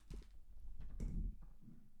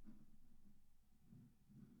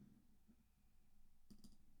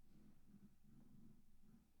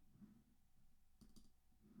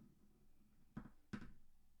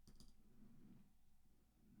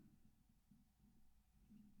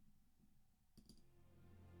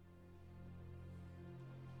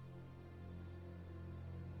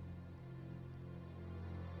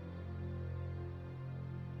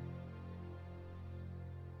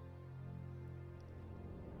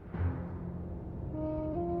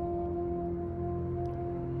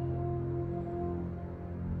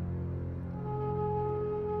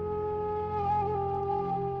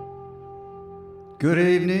Good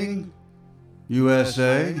evening,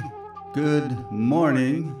 USA. Good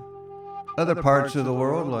morning, other parts of the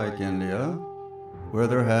world like India, where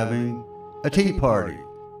they're having a tea party,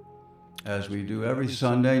 as we do every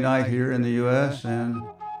Sunday night here in the U.S. and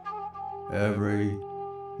every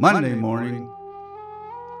Monday morning.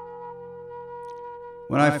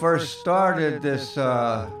 When I first started this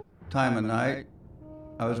time of night,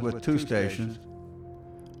 I was with two stations,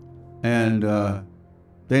 and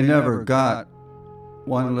they never got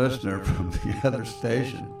one listener from the other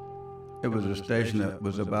station. It was a station that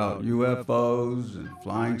was about UFOs and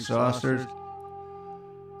flying saucers,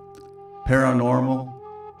 paranormal,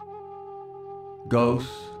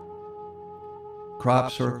 ghosts,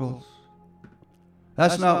 crop circles.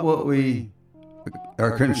 That's not what we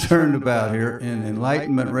are concerned about here in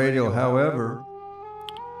Enlightenment Radio. However,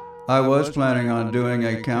 I was planning on doing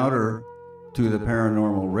a counter to the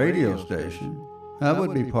paranormal radio station. That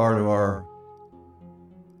would be part of our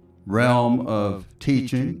realm of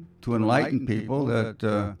teaching to enlighten people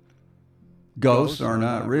that ghosts are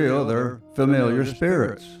not real, they're familiar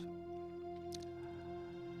spirits.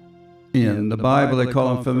 In the Bible, they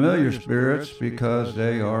call them familiar spirits because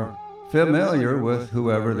they are familiar with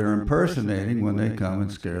whoever they're impersonating when they come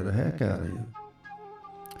and scare the heck out of you.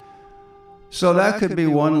 So that could be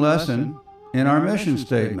one lesson in our mission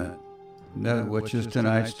statement, which is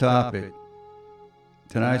tonight's topic.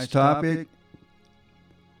 Tonight's topic,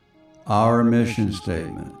 our mission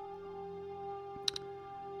statement.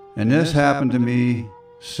 And this happened to me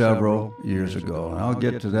several years ago, and I'll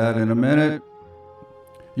get to that in a minute.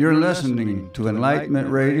 You're listening to Enlightenment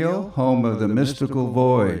Radio, home of the mystical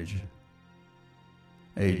voyage,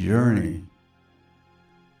 a journey.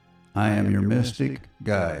 I am your mystic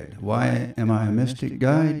guide. Why am I a mystic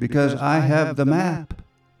guide? Because I have the map.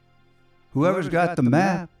 Whoever's got the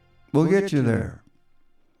map will get you there.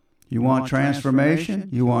 You want transformation?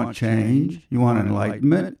 You want change? You want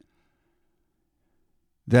enlightenment?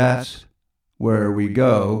 That's where we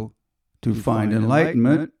go to find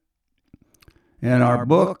enlightenment. And our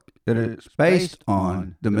book that is based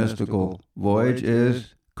on the mystical voyage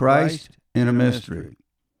is Christ in a Mystery,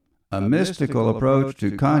 a mystical approach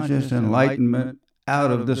to conscious enlightenment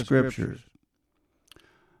out of the Scriptures.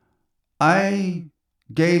 I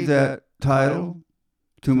gave that title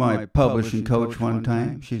to my publishing coach one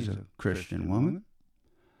time. She's a Christian woman.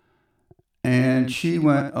 And she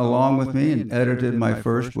went along with me and edited my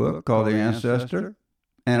first book called The Ancestor.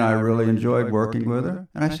 And I really enjoyed working with her.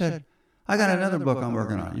 And I said, I got another book I'm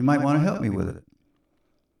working on. You might want to help me with it.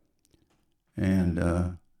 And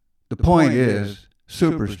the point is,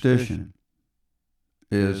 superstition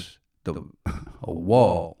is a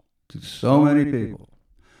wall to so many people.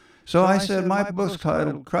 So I said, my book's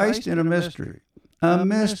titled Christ in a Mystery, a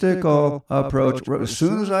mystical approach. As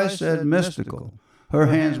soon as I said mystical, her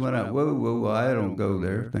hands went up. Whoa, whoa, I don't go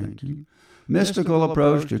there, thank you. Mystical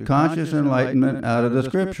approach to conscious enlightenment out of the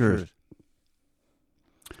Scriptures.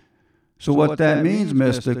 So what that means,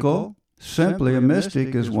 mystical, simply a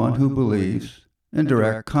mystic is one who believes in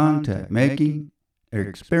direct contact, making or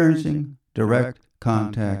experiencing direct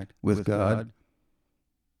contact with God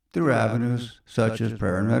through avenues such as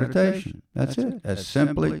prayer and meditation. That's it. That's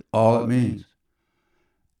simply all it means.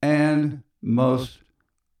 And most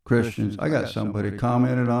Christians, I got somebody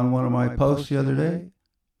commented on one of my posts the other day.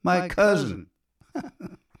 My cousin.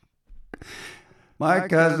 My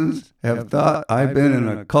cousins have thought I've been in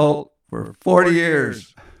a cult for 40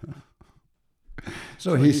 years.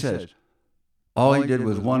 So he says, all he did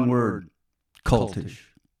was one word, cultish.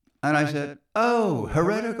 And I said, oh,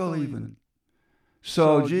 heretical even.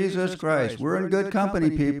 So Jesus Christ, we're in good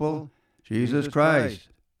company, people. Jesus Christ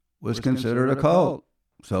was considered a cult.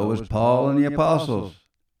 So was Paul and the apostles.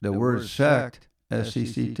 The word sect,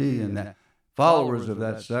 S-C-C-T, and that followers of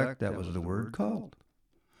that sect, that was the word cult.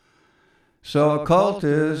 So a cult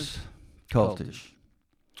is cultish.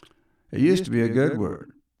 It used to be a good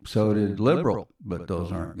word. So did liberal, but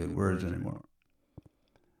those aren't good words anymore.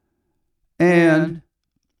 And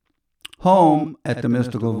home at the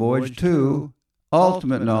mystical voyage to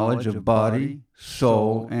ultimate knowledge of body,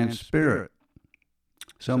 soul, and spirit.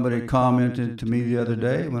 Somebody commented to me the other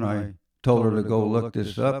day when I told her to go look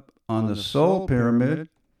this up on the soul pyramid.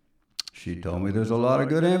 She told me there's a lot of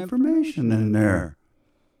good information in there.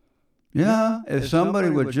 Yeah, if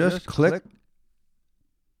somebody would just click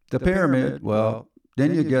the pyramid, well,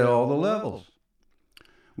 then you get all the levels.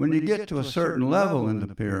 When you get to a certain level in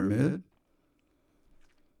the pyramid,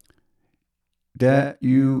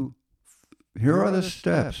 here are the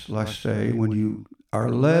steps, let's say, when you are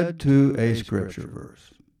led to a scripture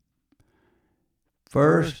verse.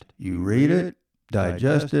 First, you read it,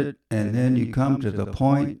 digest it, and then you come to the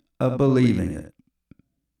point of believing it.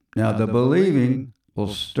 Now, the believing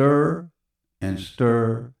will stir and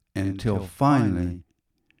stir until finally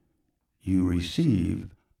you receive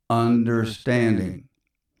understanding.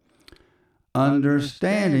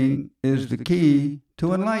 Understanding is the key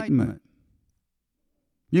to enlightenment.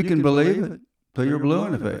 You can believe it till you're blue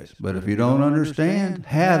in the face, but if you don't understand,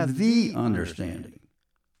 have the understanding.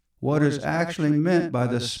 What is actually meant by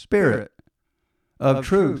the Spirit of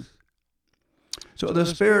truth. So the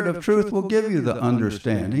Spirit of truth will give you the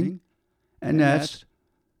understanding, and that's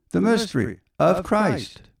the mystery of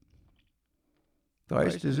Christ.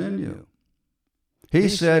 Christ is in you. He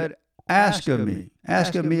said, ask of me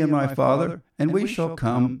and my Father, and we shall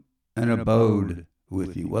come and abode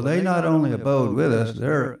with you. Well, they not only abode with us,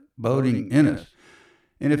 they're abiding in us.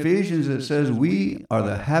 In Ephesians it says, we are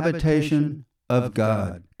the habitation of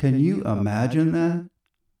God. Can you imagine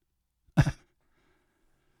that?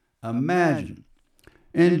 Imagine.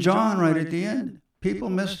 In John, right at the end, people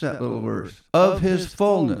miss that little verse. Of his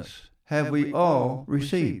fullness have we all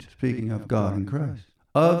received, speaking of God in Christ.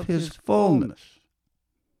 Of his fullness.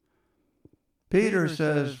 Peter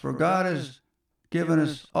says, for God has given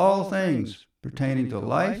us all things pertaining to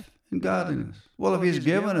life and godliness. Well, if he's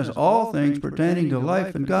given us all things pertaining to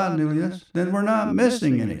life and godliness, then we're not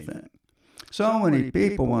missing anything. So many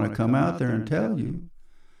people want to come out there and tell you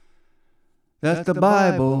that the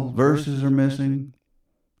Bible verses are missing,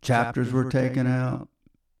 chapters were taken out,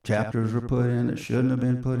 chapters were put in that shouldn't have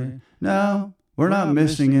been put in. No, we're not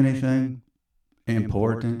missing anything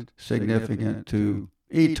important, significant to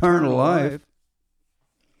eternal life.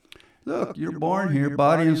 Look, you're born here,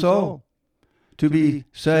 body and soul. To be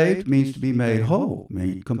saved means to be made whole,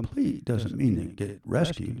 made complete. Doesn't mean to get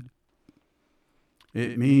rescued.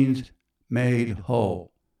 It means made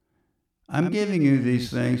whole. I'm giving you these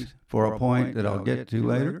things for a point that I'll get to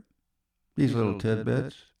later, these little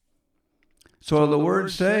tidbits. So the word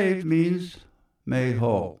saved means made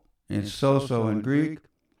whole. It's so in Greek.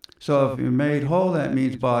 So if you're made whole, that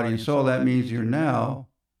means body and soul. That means you're now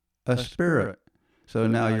a spirit. So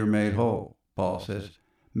now you're made whole. Paul says,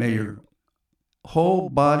 may your whole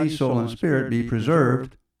body, soul, and spirit be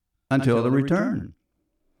preserved until the return.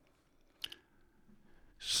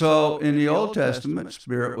 So in the Old Testament,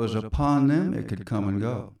 spirit was upon them. It could come and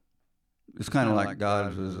go. It's kind of like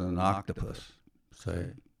God was an octopus,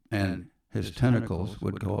 say, and his tentacles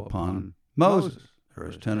would go upon Moses, or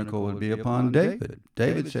his tentacle would be upon David.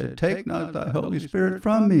 David said, take not thy Holy Spirit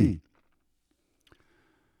from me.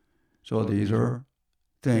 So these are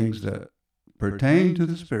things that pertain to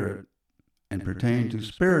the Spirit and pertain to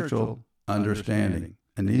spiritual understanding.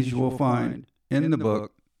 And these you will find in the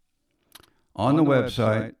book, on the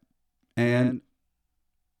website, and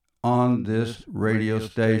on this radio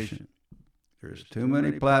station. There's too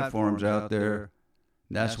many platforms out there.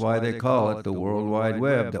 That's why they call it the World Wide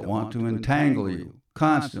Web, that want to entangle you,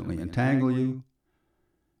 constantly entangle you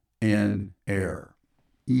in error.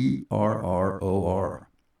 E-R-R-O-R.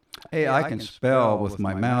 Hey, I can spell with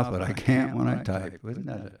my mouth, but I can't when I type. Isn't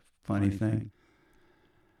that a funny thing?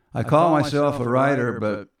 I call myself a writer,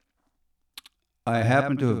 but I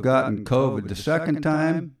happen to have gotten COVID the second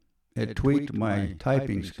time. It tweaked my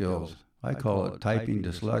typing skills. I call it typing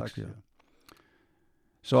dyslexia.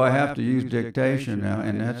 So I have to use dictation now,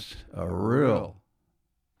 and that's a real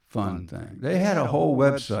fun thing. They had a whole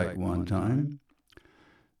website one time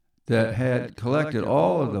that had collected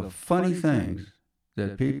all of the funny things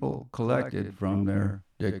that people collected from their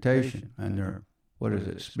dictation and their,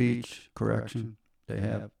 speech correction they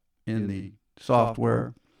have in the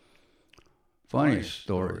software. Funniest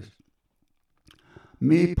stories.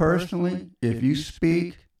 Me personally, if you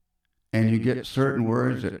speak and you get certain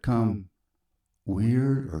words that come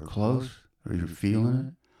weird or close, or you're feeling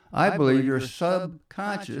it, I believe your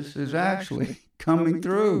subconscious is actually coming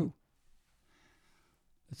through.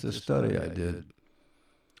 It's a study I did.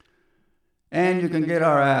 And you can get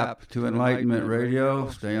our app to Enlightenment Radio.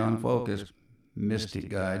 Stay on focus. Mystic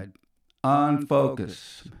Guide. On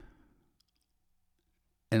focus.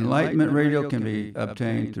 Enlightenment Radio can be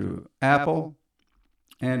obtained through Apple,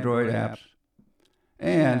 Android apps,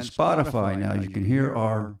 and Spotify. Now you can hear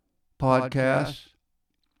our podcasts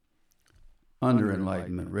under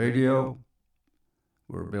Enlightenment Radio.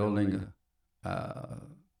 We're building a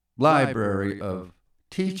library of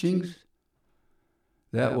teachings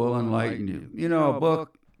that will enlighten you. You know, a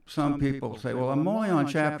book, some people say, well, I'm only on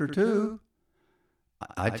chapter 2.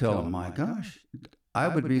 I tell them, my gosh, I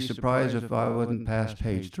would be surprised if I wasn't past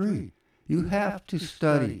page 3. You have to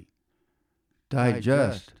study,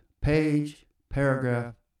 digest, page,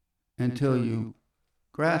 paragraph, until you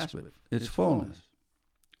grasp it, its fullness.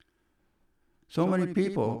 So many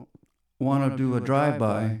people want to do a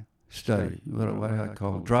drive-by study. What do I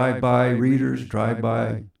call it? Drive-by readers,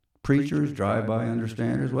 drive-by preachers, drive-by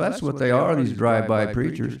understanders. Well, that's what they are, these drive-by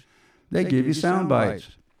preachers. They give you sound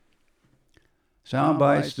bites. Sound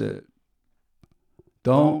bites that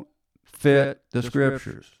don't fit the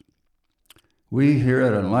scriptures. We here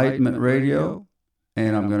at Enlightenment Radio,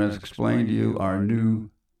 and I'm going to explain to you our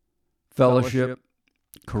new fellowship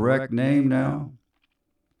correct name now,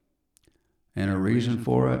 and a reason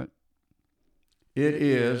for it. It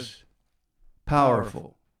is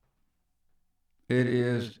powerful. It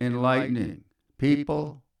is enlightening.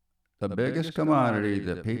 People, the biggest commodity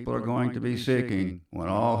that people are going to be seeking when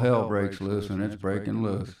all hell breaks loose, and it's breaking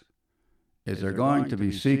loose, is they're going to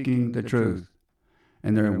be seeking the truth.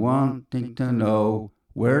 And they're wanting to know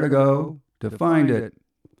where to go to find it.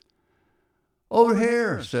 Over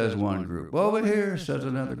here, says one group. Over here, says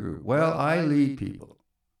another group. Well, I lead people.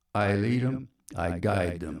 I lead them. I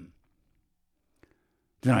guide them.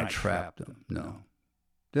 Then I trap them. No.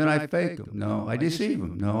 Then I fake them. No. I deceive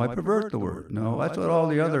them. No. I pervert the word. No. That's what all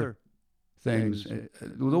the other things.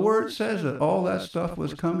 The word says that all that stuff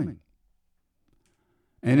was coming.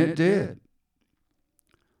 And it did.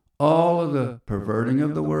 All of the perverting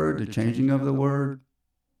of the word, the changing of the word.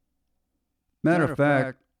 Matter of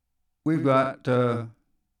fact, we've got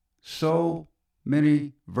so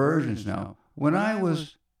many versions now. When I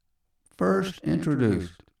was first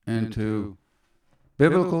introduced into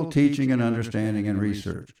biblical teaching and understanding and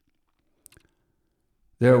research,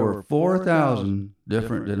 there were 4,000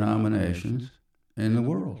 different denominations in the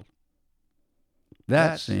world.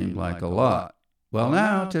 That seemed like a lot. Well,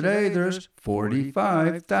 now, today, there's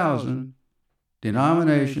 45,000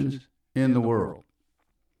 denominations in the world.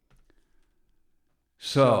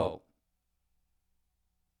 So,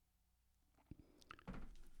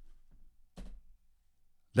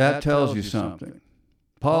 that tells you something.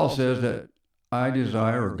 Paul says that I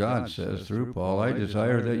desire, or God says through Paul, I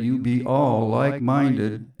desire that you be all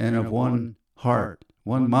like-minded and of one heart,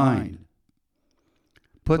 one mind.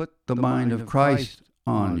 Put the mind of Christ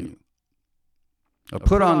on you.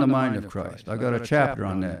 Put on the mind of Christ. I got a chapter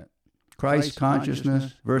on that. Christ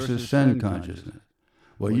consciousness versus sin consciousness.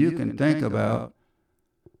 Well, you can think about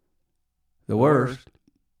the worst.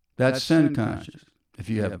 That's sin conscious. If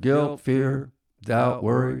you have guilt, fear, doubt,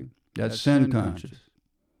 worry, that's sin conscious.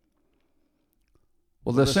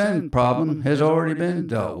 Well, the sin problem has already been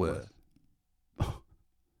dealt with.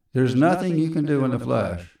 There's nothing you can do in the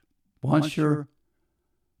flesh. Once you're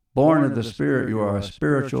born of the Spirit, you are a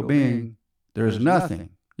spiritual being. There's nothing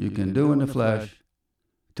you can do in the flesh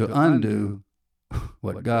to undo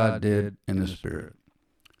what God did in the Spirit.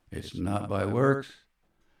 It's not by works.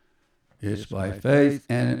 It's by faith.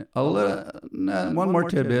 And one more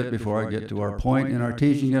tidbit before I get to our point in our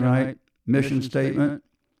teaching tonight, mission statement.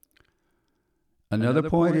 Another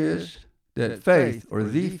point is that faith, or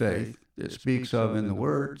the faith that speaks of in the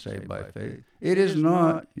Word, saved by faith, it is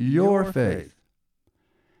not your faith.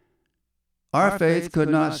 Our faith could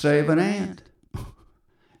not save an ant.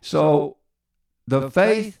 So the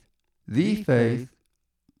faith is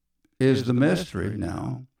the mystery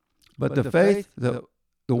now, but the faith that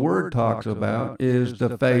the Word talks about is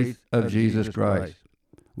the faith of Jesus Christ.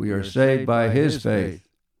 We are saved by His faith.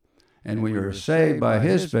 And when you are saved by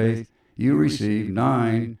His faith, you receive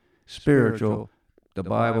 9 spiritual, the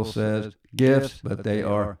Bible says, gifts, but they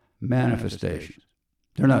are manifestations.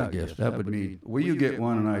 They're not gifts. That would mean, well, you get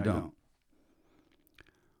one and I don't.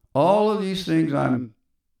 All of these things I'm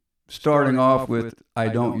starting off with, I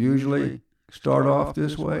don't usually start off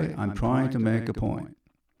this way. I'm trying to make a point.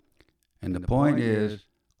 And the point is,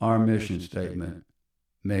 our mission statement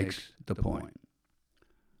makes the point.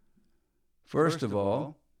 First of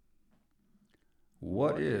all,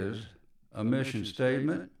 what is a mission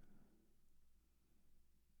statement?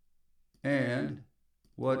 And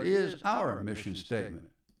what is our mission statement?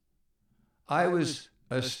 I was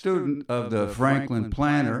a student of the Franklin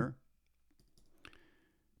Planner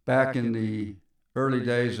back in the early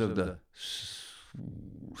days of the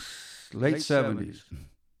late 70s.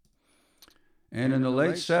 And in the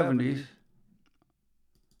late 70s,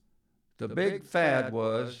 the big fad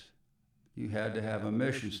was you had to have a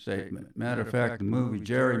mission statement. Matter of fact, the movie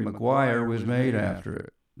Jerry Maguire was made after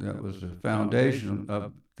it. That was the foundation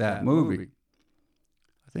of that movie.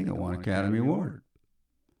 I think it won an Academy Award.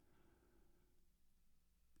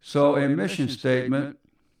 So a mission statement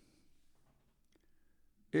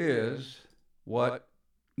is what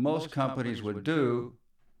most companies would do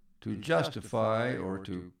to justify or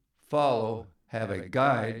to follow, have a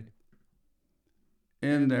guide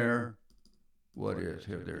in their, what is,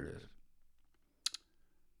 here, there it is.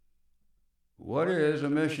 what is a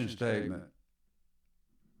mission statement?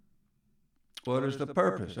 What is the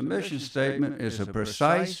purpose? A mission statement is a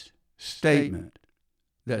precise statement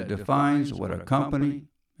that defines what a company,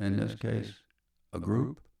 in this case, a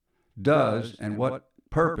group, does and what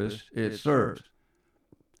purpose it serves.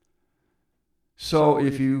 So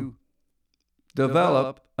if you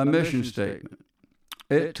develop a mission statement,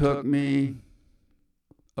 it took me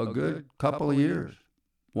a good couple of years.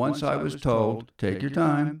 Once I was told, take your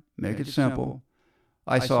time, make it simple,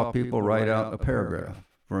 I saw people write out a paragraph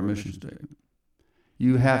for a mission statement.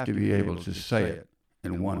 You have to be able to say it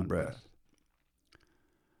in one breath.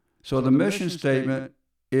 So the mission statement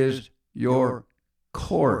is your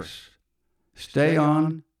course. Stay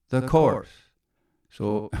on the course.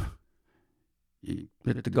 So you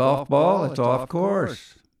hit the golf ball, it's off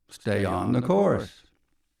course. Stay on the course.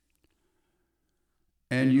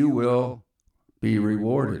 And you will be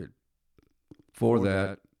rewarded for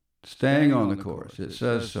that, staying on the course. It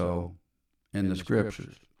says so in the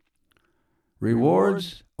scriptures.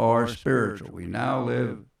 Rewards are spiritual. We now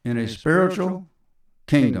live in a spiritual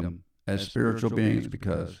kingdom as spiritual beings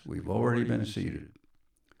because we've already been seated.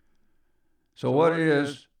 So what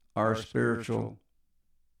is our spiritual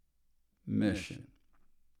mission?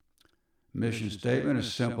 Mission statement is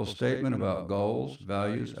a simple statement about goals,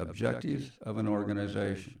 values, objectives of an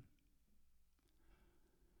organization.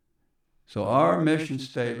 So our mission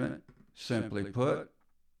statement, simply put,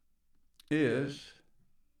 is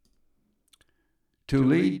to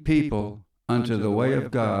lead people unto the way of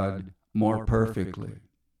God more perfectly.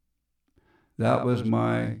 That was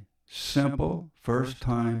my simple first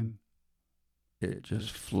time. It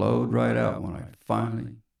just flowed right out when I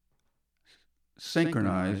finally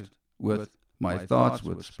synchronized with my thoughts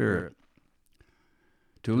with Spirit.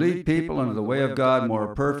 To lead people unto the way of God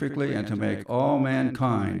more perfectly and to make all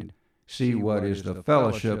mankind see what is the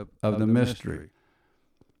fellowship of the mystery.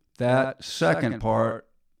 That second part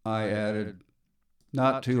I added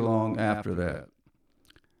not too long after that,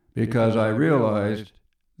 because I realized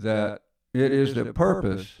that it is the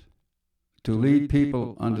purpose to lead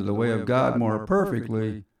people unto the way of God more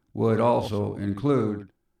perfectly would also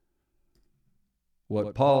include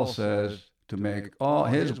what Paul says to make all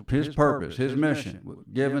his purpose, his mission,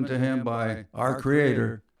 given to him by our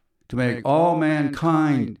Creator, to make all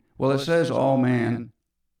mankind. Well, it says all man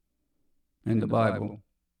in the Bible,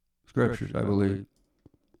 scriptures, I believe.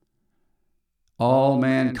 All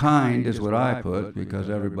mankind is what I put because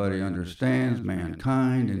everybody understands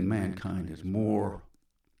mankind, and mankind is more,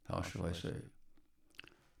 how shall I say,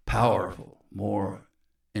 powerful, more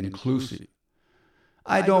inclusive.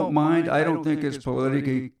 I don't mind. I don't think it's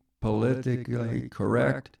politically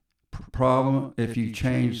correct problem if you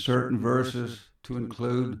change certain verses to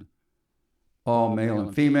include all male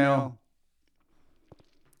and female.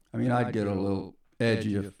 I mean, I'd get a little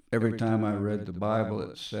edgy if every time I read the Bible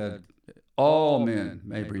it said all men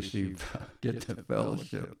may get the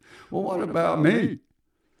fellowship. Well, what about me?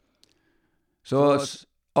 So it's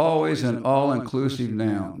always an all-inclusive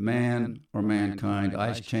noun, man or mankind.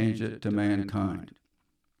 I change it to mankind.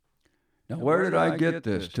 Now, where did I get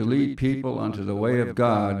this? To lead people unto the way of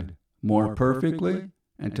God more perfectly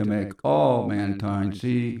and to make all mankind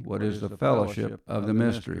see what is the fellowship of the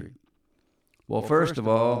mystery. Well, first of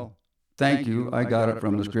all, thank you. I got it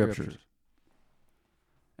from the scriptures.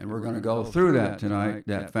 And we're going to go through that tonight,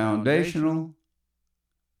 that foundational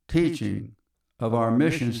teaching of our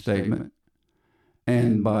mission statement.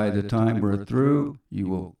 And by the time we're through,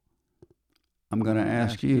 I'm going to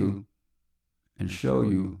ask you and show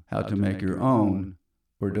you how to make your own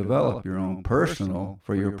or develop your own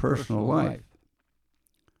for your personal life,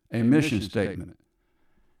 a mission statement.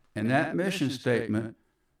 And that mission statement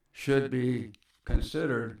should be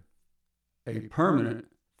considered a permanent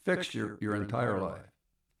fixture your entire life.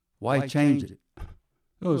 Why change it?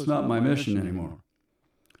 Oh, it's not my mission anymore.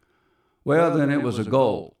 Well, then it was a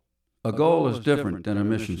goal. A goal is different than a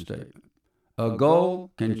mission statement. A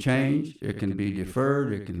goal can change, it can be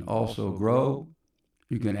deferred, it can also grow.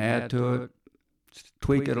 You can add to it,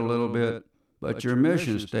 tweak it a little bit, but your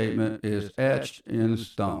mission statement is etched in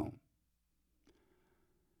stone.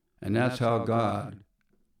 And that's how God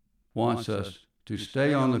wants us to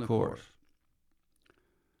stay on the course.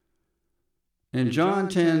 In John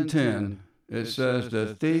 10:10, it says,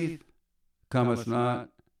 "The thief cometh not,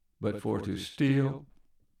 but for to steal,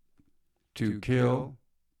 to kill,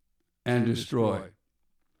 and destroy."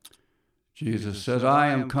 Jesus says, "I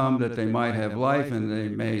am come that they might have life and they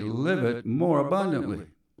may live it more abundantly."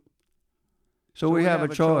 So we have a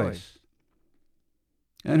choice.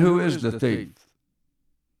 And who is the thief?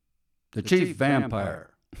 The chief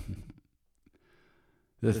vampire.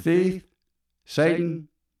 The thief Satan,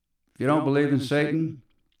 if you don't believe in Satan,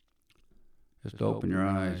 just open your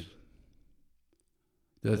eyes.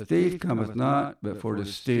 The thief cometh not but for to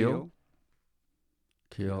steal,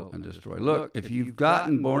 kill, and destroy. Look, if you've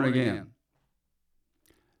gotten born again,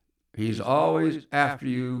 he's always after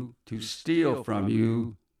you to steal from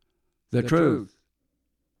you the truth,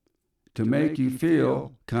 to make you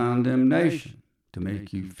feel condemnation, to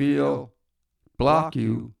make you feel, block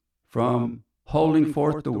you from holding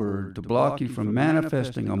forth the word, to block you from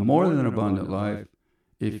manifesting a more than abundant life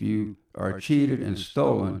if you are cheated and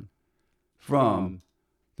stolen from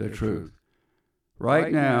the truth. Right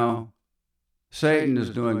now, Satan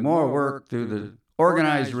is doing more work through the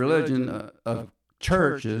organized religion of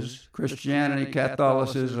churches, Christianity,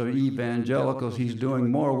 Catholicism, evangelicals. He's doing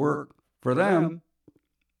more work for them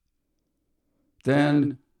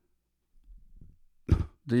than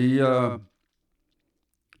the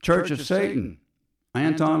Church of Satan,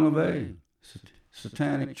 Anton LaVey,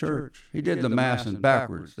 Satanic Church. He did the Mass in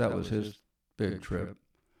backwards. That was his big trip.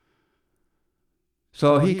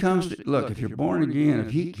 So he comes to, look, if you're born again, if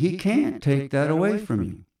he can't take that away from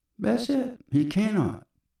you. That's it. He cannot.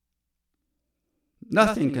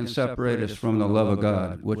 Nothing can separate us from the love of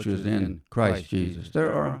God, which is in Christ Jesus.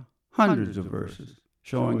 There are hundreds of verses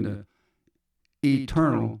showing the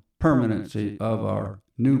eternal permanency of our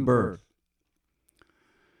new birth.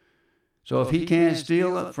 So if he can't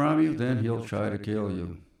steal it from you, then he'll try to kill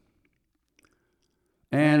you.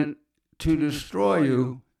 And to destroy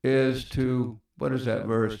you is to, what is that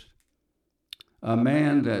verse? A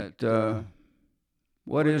man that,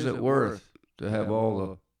 what is it worth to have all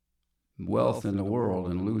the wealth in the world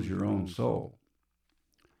and lose your own soul?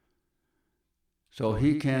 So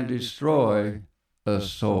he can destroy a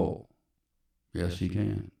soul. Yes, he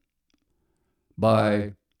can.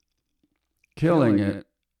 By killing it,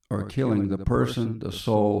 or killing the person, the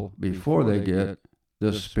soul, before they get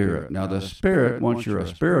the spirit. Now, the spirit, once you're a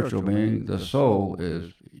spiritual being, the soul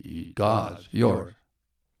is God's, yours.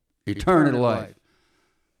 Eternal life.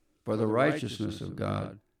 For the righteousness of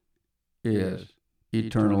God is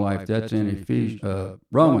eternal life. That's in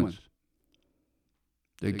Romans.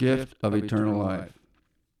 The gift of eternal life.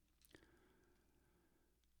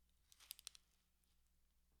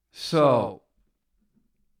 So,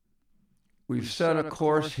 we've set a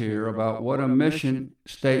course here about what a mission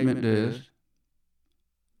statement is,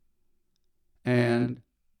 and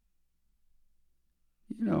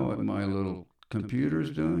you know what my little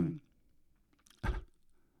computer's doing?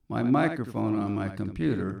 My microphone on my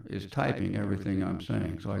computer is typing everything I'm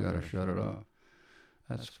saying, so I got to shut it off.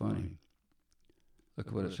 That's funny.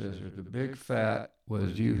 Look what it says here. The big fat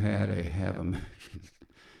was you had a have a mission.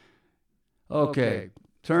 Okay,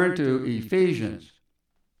 turn to Ephesians.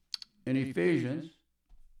 In Ephesians,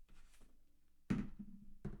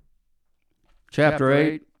 chapter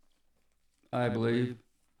 8, I believe,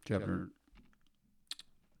 I'm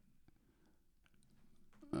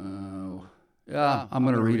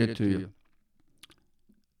going to read it to you.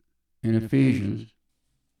 In Ephesians,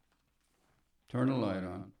 turn the light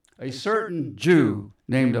on. A certain Jew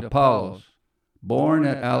named Apollos, born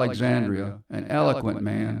at Alexandria, an eloquent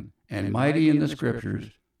man and mighty in the Scriptures,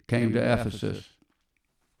 came to Ephesus.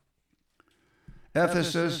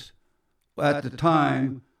 Ephesus, at the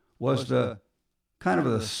time, was the kind of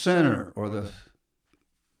the center or the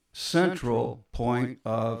central point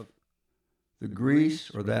of the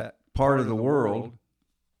Greece, or that part of the world,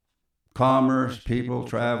 commerce, people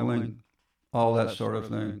traveling, all that sort of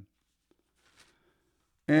thing.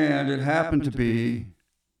 And it happened to be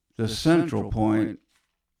the central point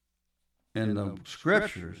in the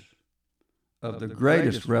Scriptures of the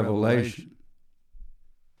greatest revelation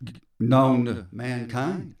known to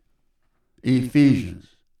mankind.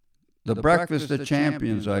 Ephesians, the breakfast of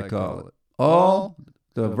champions, I call it. All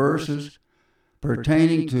the verses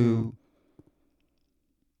pertaining to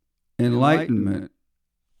enlightenment,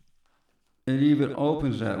 it even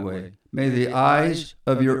opens that way. May the eyes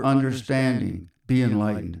of your understanding be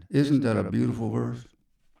enlightened. Isn't that a beautiful verse?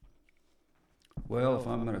 Well, if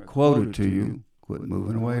I'm going to quote it to you, quit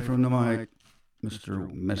moving away from the mic,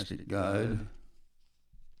 Mr. Mystic Guide.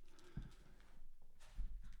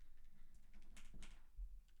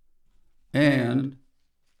 And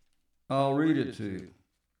I'll read it to you.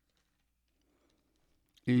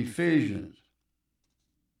 Ephesians,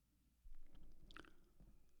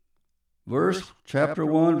 chapter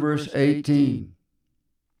 1, verse 18.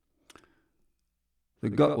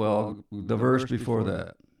 The verse before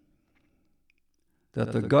that.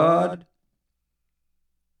 That the God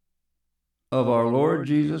of our Lord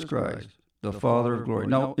Jesus Christ, the Father of glory.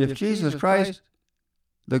 Now, if Jesus Christ,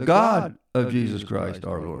 the God of Jesus Christ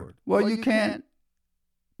our Lord. Well, you can't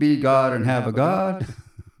be God and have a God.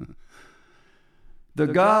 The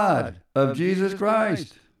God of Jesus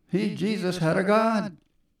Christ. Jesus had a God.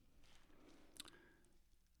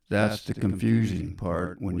 That's the confusing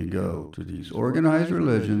part when you go to these organized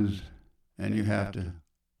religions and you have to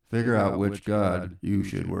figure out which God you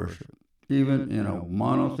should worship, even in a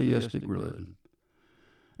monotheistic religion.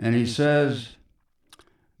 And he says,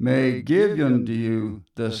 may give unto you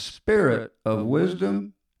the spirit of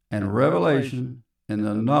wisdom and revelation in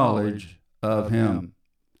the knowledge of him,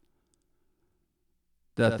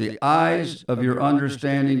 that the eyes of your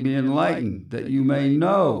understanding be enlightened, that you may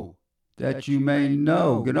know,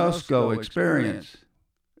 gnosko,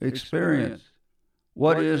 experience,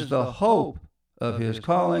 what is the hope of his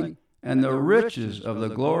calling and the riches of the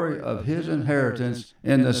glory of his inheritance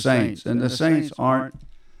in the saints. And the saints aren't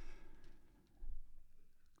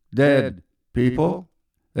dead people.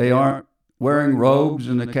 They aren't wearing robes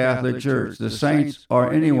in the Catholic Church. The saints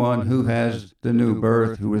are anyone who has the new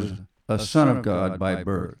birth, who is a son of God by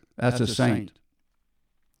birth. That's a saint.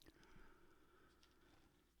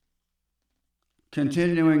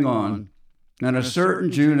 Continuing on, and a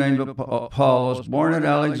certain Jew named Apollos, born at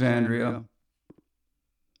Alexandria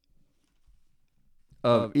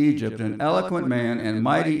of Egypt, an eloquent man and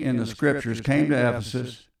mighty in the scriptures, came to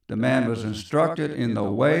Ephesus. The man was instructed in the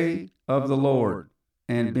way of the Lord,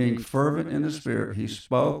 and being fervent in the Spirit, he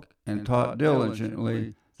spoke and taught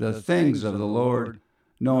diligently the things of the Lord,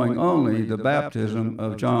 knowing only the baptism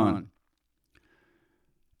of John.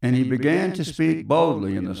 And he began to speak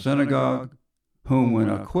boldly in the synagogue, whom when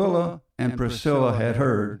Aquila and Priscilla had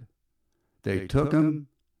heard, they took him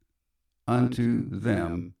unto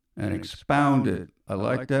them and expounded. I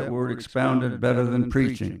like that word, expounded, better than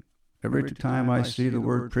preaching. Every time I see the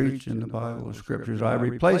word preach in the Bible or scriptures, I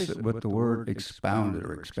replace it with the word expounded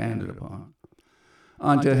or expanded upon.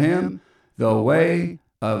 Unto him the way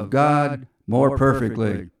of God more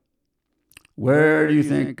perfectly. Where do you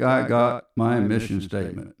think I got my mission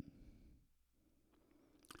statement?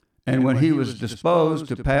 And when he was disposed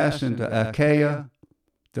to pass into Achaia,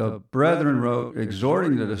 the brethren wrote,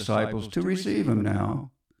 exhorting the disciples to receive him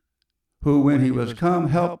now, who when he was come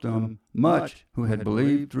helped them much who had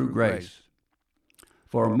believed through grace.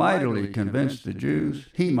 For he mightily convinced the Jews,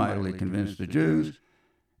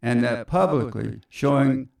 and that publicly,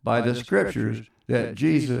 showing by the scriptures that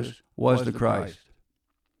Jesus was the Christ.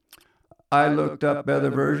 I looked up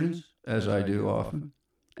other versions, as I do often,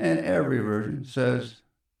 and every version says,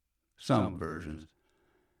 some versions,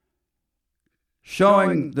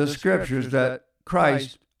 showing the scriptures that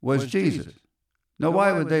Christ was Jesus. Now,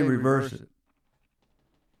 why would they reverse it?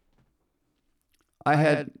 I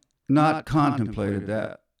had not contemplated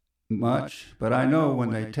that much, but I know when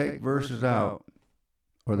they take verses out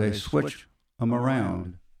or they switch them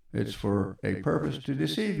around, it's for a purpose to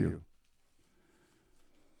deceive you.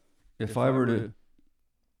 If I were to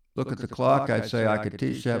look at the clock, I'd say I could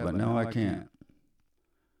teach that, but no, I can't.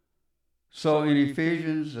 So in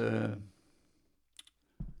Ephesians,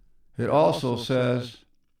 it also says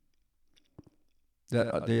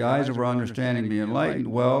that the eyes of our understanding be enlightened.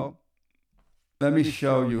 Well, let me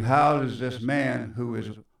show you, how does this man, who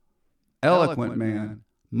is eloquent man,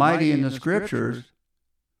 mighty in the scriptures,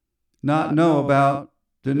 not know about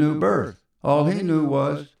the new birth? All he knew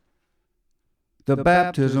was the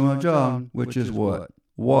baptism of John, which is what?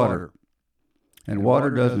 Water. And water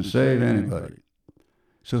doesn't save anybody.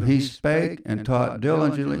 So he spake and taught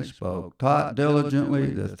diligently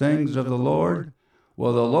the things of the Lord.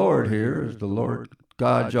 Well, the Lord here is the Lord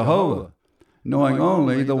God Jehovah, knowing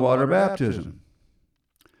only the water baptism.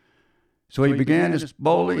 So he began to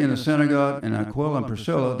boldly in the synagogue, and Aquila and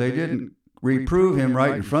Priscilla, they didn't reprove him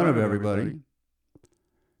right in front of everybody.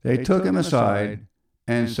 They took him aside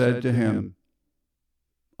and said to him,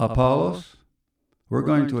 Apollos, we're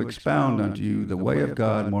going to expound unto you the way of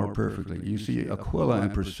God more perfectly. You see, Aquila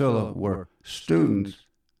and Priscilla were students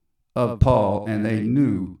of Paul, and they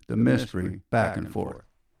knew the mystery back and forth,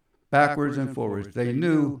 backwards and forwards. They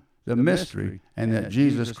knew the mystery, and that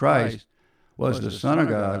Jesus Christ was the Son of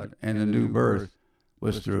God, and the new birth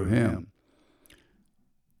was through him.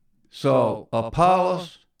 So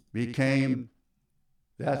Apollos became,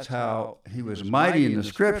 that's how he was mighty in the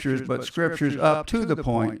scriptures, but scriptures up to the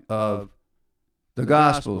point of the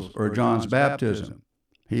Gospels or John's baptism.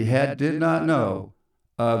 He did not know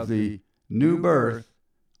of the new birth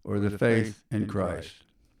or the faith in Christ.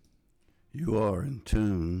 You are in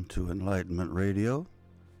tune to Enlightenment Radio,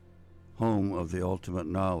 home of the ultimate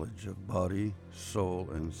knowledge of body, soul,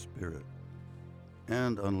 and spirit,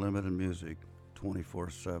 and unlimited music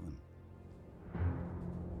 24/7.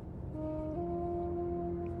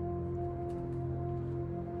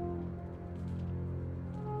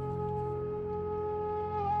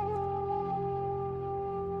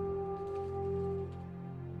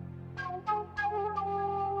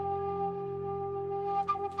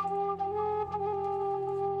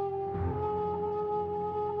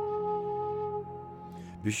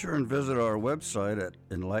 Be sure and visit our website at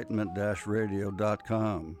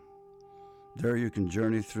enlightenment-radio.com. There you can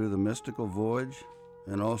journey through the mystical voyage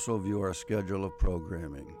and also view our schedule of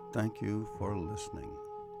programming. Thank you for listening.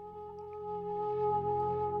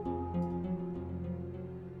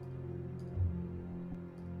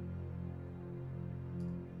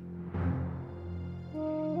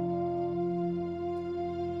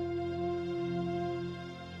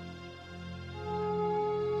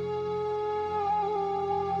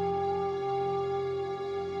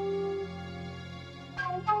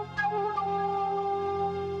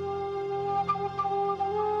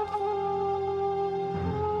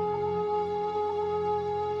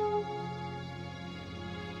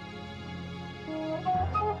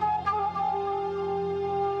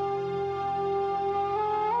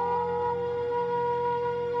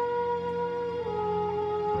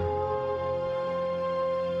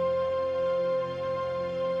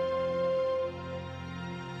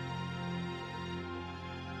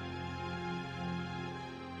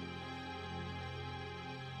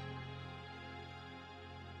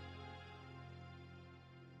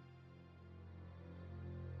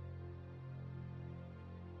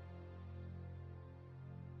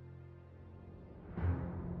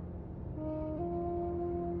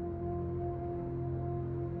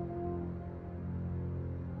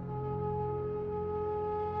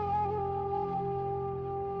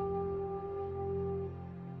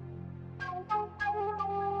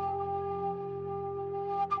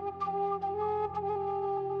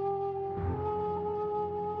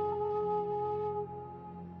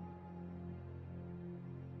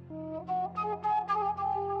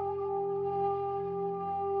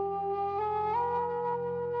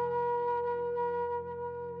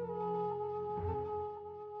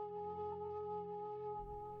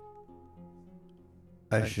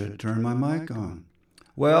 I should turn my mic on.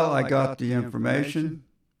 Well, I got the information.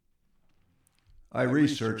 I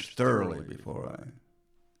researched thoroughly before I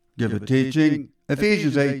give a teaching.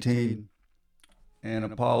 Ephesians 18, and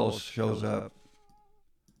Apollos shows up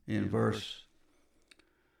in verse,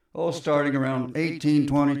 starting around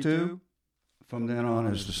 1822. From then on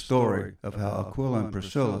is the story of how Aquila and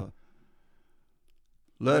Priscilla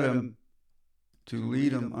led him to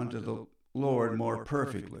lead him unto the Lord more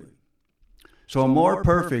perfectly. So more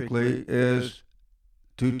perfectly is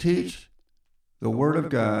to teach the Word of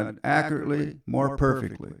God accurately, more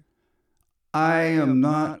perfectly. I am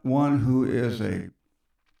not one who is a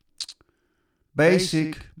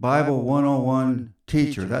basic Bible 101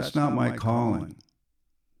 teacher. That's not my calling.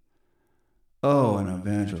 Oh, an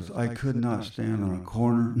evangelist. I could not stand on a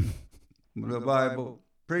corner with the Bible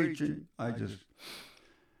preaching.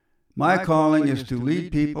 My calling is to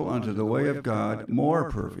lead people unto the way of God more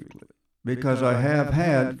perfectly. Because I have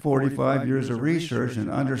had 45 years of research and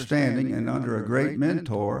understanding and under a great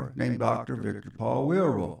mentor named Dr. Victor Paul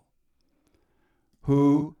Wheelwright,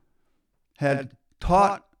 who had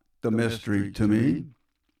taught the mystery to me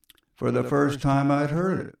for the first time I'd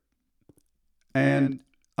heard it. And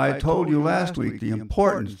I told you last week the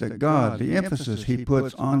importance that God, the emphasis he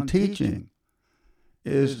puts on teaching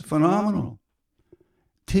is phenomenal.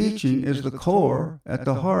 Teaching is the core at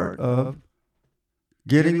the heart of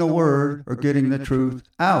getting the word or getting the truth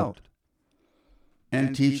out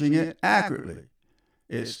and teaching it accurately.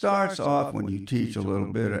 It starts off when you teach a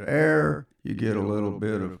little bit of error, you get a little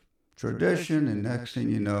bit of tradition, and next thing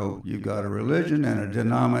you know, you've got a religion and a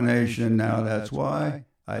denomination. Now that's why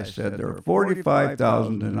I said there are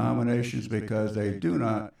 45,000 denominations, because they do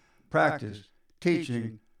not practice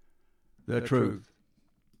teaching the truth.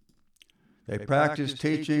 They practice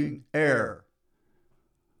teaching error.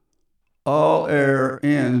 All error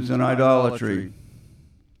ends in idolatry,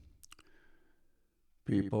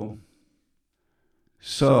 people.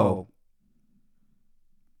 So,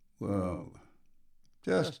 whoa,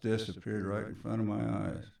 just disappeared right in front of my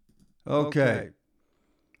eyes. Okay.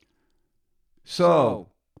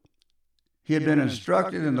 So, he had been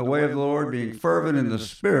instructed in the way of the Lord, being fervent in the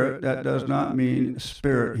Spirit. That does not mean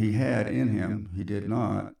spirit he had in him. He did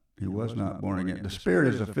not. He was not born again. The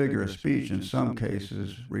Spirit is a figure of speech in some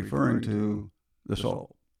cases, referring to the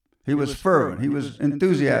soul. He was fervent. He was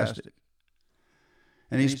enthusiastic.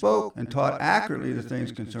 And he spoke and taught accurately the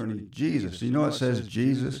things concerning Jesus. You know it says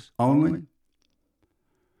Jesus only?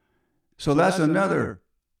 So that's another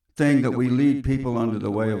thing that we lead people under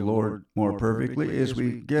the way of Lord more perfectly, is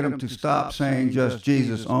we get them to stop saying just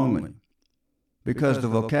Jesus only. Because the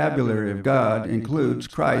vocabulary of God includes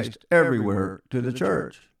Christ everywhere to the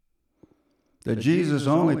church. The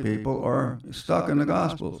Jesus-only people are stuck in the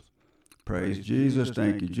Gospels. Praise Jesus,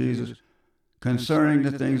 thank you, Jesus. Concerning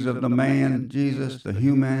the things of the man, Jesus, the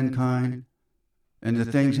humankind, and the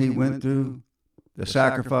things he went through, the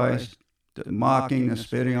sacrifice, the mocking, the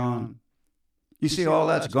spitting on. You see, all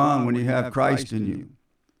that's gone when you have Christ in you.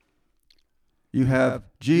 You have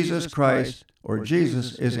Jesus Christ, or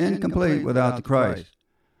Jesus is incomplete without the Christ.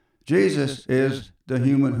 Jesus is the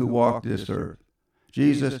human who walked this earth.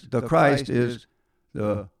 Jesus, the Christ, is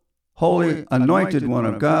the holy anointed one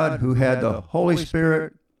of God who had the Holy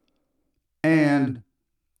Spirit and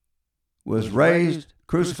was raised,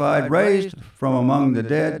 crucified, raised from among the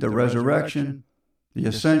dead, the resurrection, the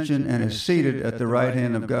ascension, and is seated at the right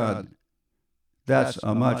hand of God. That's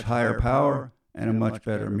a much higher power and a much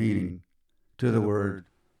better meaning to the word.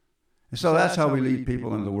 And so that's how we lead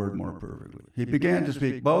people into the word more perfectly. He began to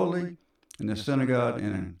speak boldly in the synagogue,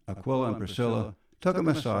 and Aquila and Priscilla took him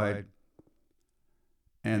aside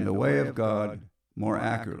and the way of God more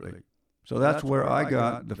accurately. So that's where I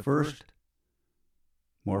got the first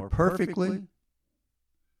more perfectly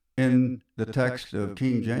in the text of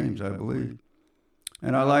King James, I believe.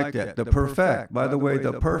 And I like that. The perfect, by the way,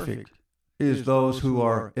 the perfect is those who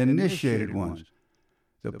are initiated ones.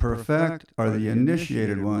 The perfect are the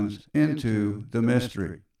initiated ones into the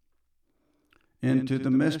mystery. Into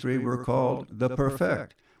the mystery, we're called the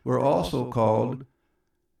perfect. We're also called,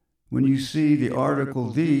 when you see the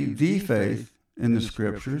article the faith in the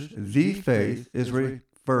scriptures, the faith is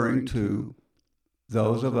referring to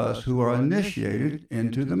those of us who are initiated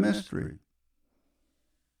into the mystery.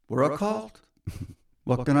 We're a cult.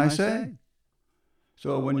 What can I say?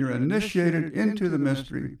 So when you're initiated into the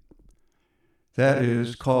mystery, that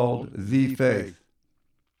is called the faith.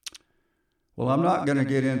 Well, I'm not going to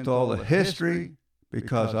get into all the history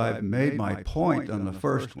because I've made my point on the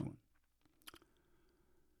first one.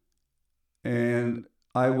 And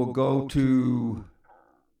I will go to,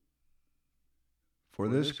 for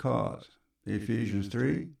this cause, Ephesians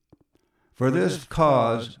 3. For this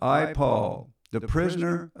cause, I, Paul, the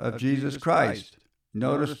prisoner of Jesus Christ.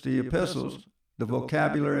 Notice the epistles, the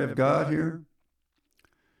vocabulary of God here.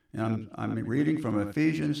 And I'm reading from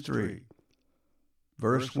Ephesians 3,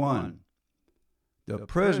 verse 1. The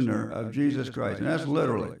prisoner of Jesus Christ. And that's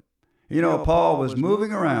literally. You know, Paul was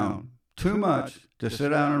moving around too much to sit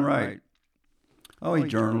down and write. Oh, he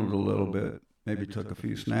journaled a little bit. Maybe took a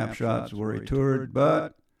few snapshots where he toured,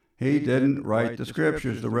 but he didn't write the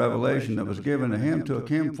scriptures. The revelation that was given to him took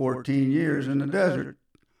him 14 years in the desert.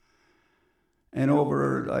 And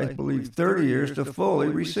over, I believe, 30 years to fully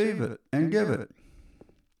receive it and give it.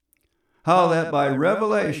 How that by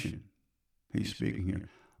revelation, he's speaking here.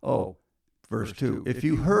 Oh, verse 2. If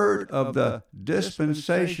you heard of the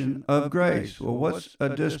dispensation of grace. Well, what's a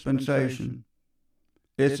dispensation?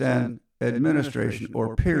 It's an administration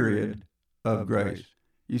or period of grace.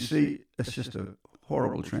 You see, it's just a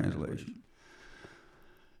horrible translation.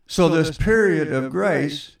 So this period of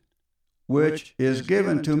grace, which is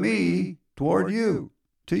given to me toward you,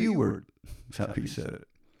 to you word, that's how he said it.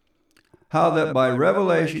 How that by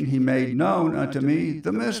revelation he made known unto me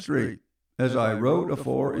the mystery, as I wrote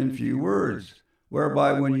afore in few words,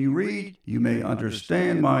 whereby when you read, you may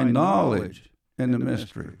understand my knowledge in the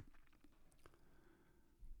mystery.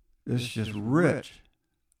 It's just rich,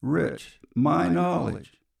 my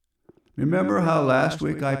knowledge. Remember how last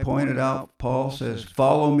week I pointed out, Paul says,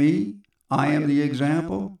 follow me, I am the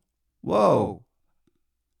example? Whoa,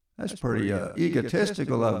 that's pretty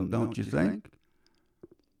egotistical of him, don't you think?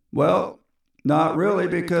 Well, not really,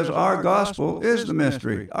 because our gospel is the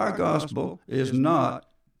mystery. Our gospel is not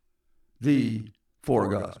the four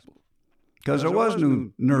gospels, because there was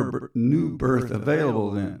no new birth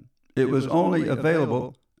available then. It was only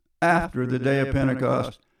available after the day of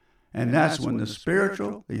Pentecost, and that's when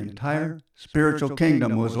the entire spiritual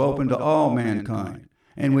kingdom was open to all mankind,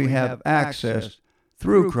 and we have access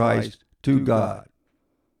through Christ to God.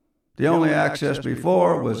 The only access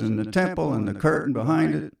before was in the temple and the curtain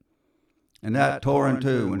behind it, and that tore in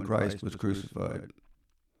two when Christ was crucified.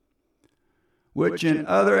 Which in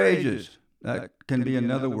other ages, that can be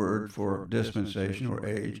another word for dispensation or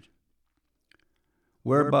age,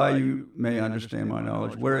 whereby you may understand my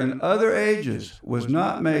knowledge, where in other ages was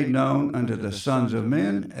not made known unto the sons of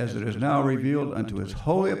men, as it is now revealed unto his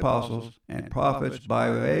holy apostles and prophets by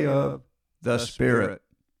way of the Spirit.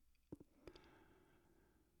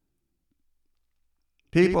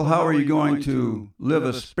 People, how are you going to live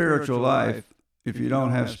a spiritual life if you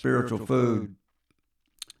don't have spiritual food?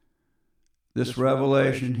 This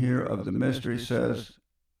revelation here of the mystery says,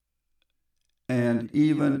 and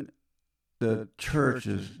even the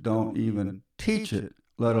churches don't even teach it,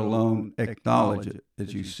 let alone acknowledge it,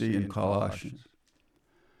 as you see in Colossians.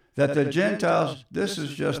 That the Gentiles, this is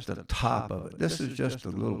just the top of it. This is just a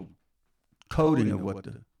little coating of what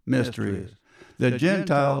the mystery is. the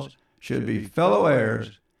Gentiles should be fellow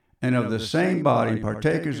heirs and of the same body,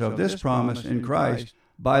 partakers of this promise in Christ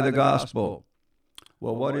by the gospel.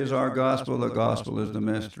 Well, what is our gospel? The gospel is the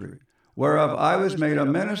mystery, whereof I was made a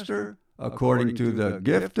minister according to the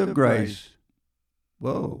gift of grace.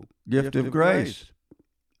 Whoa, gift of grace.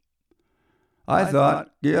 I thought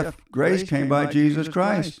grace came by Jesus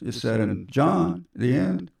Christ, it said in John, the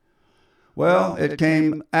end. Well, it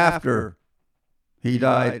came after he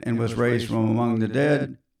died and was raised from among the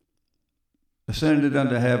dead, ascended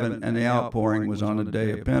unto heaven, and the outpouring was on the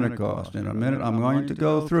day of Pentecost. In a minute, I'm going to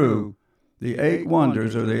go through the 8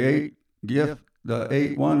 wonders, or the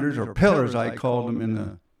 8 wonders or pillars, I called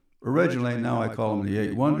them originally, now I call them the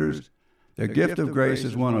 8 wonders. The gift of grace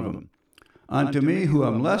is one of them. Unto me, who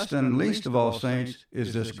am less than least of all saints,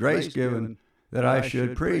 is this grace given, that I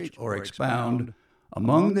should preach or expound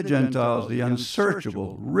among the Gentiles the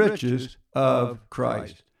unsearchable riches of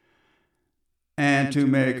Christ, and to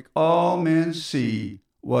make all men see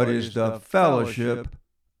what is the fellowship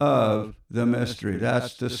of the mystery.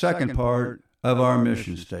 That's the second part of our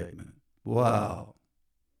mission statement. Wow.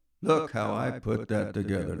 Look how I put that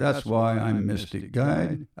together. That's why I'm Mystic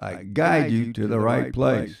Guide. I guide you to the right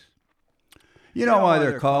place. You know why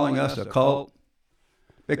they're calling us a cult?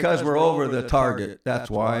 Because we're over the target. That's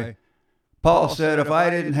why. Paul said, if I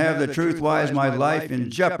didn't have the truth, why is my life in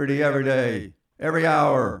jeopardy every day, every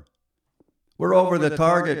hour? We're over the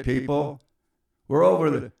target, people. We're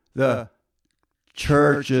over the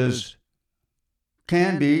churches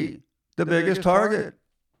can be the biggest target.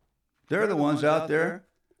 They're the ones out there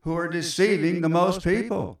who are deceiving the most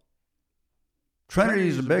people. Trinity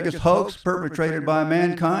is the biggest hoax perpetrated by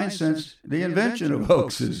mankind since the invention of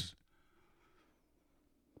hoaxes.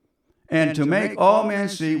 And to make all men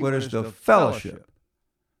see what is the fellowship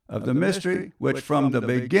of the mystery, which from the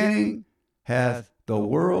beginning hath the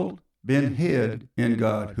world been hid in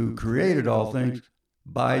God, who created all things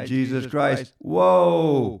by Jesus Christ.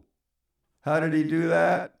 Whoa! How did he do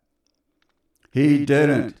that? He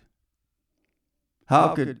didn't. How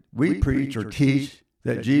could we preach or teach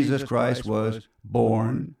that Jesus Christ was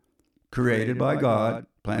born, created by God,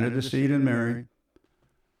 planted a seed in Mary,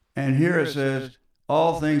 and here it says,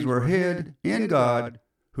 all things were hid in God,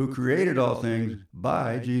 who created all things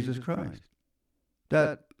by Jesus Christ?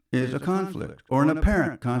 That is a conflict or an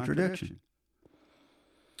apparent contradiction.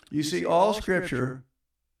 You see, all Scripture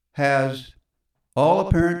has, all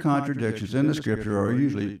apparent contradictions in the Scripture are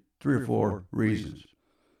usually 3 or 4 reasons.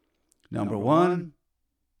 Number 1,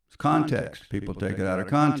 it's context. People take it out of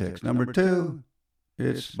context. Number 2,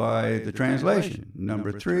 it's by the translation.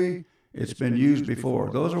 Number 3, it's been used before.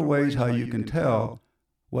 Those are ways how you can tell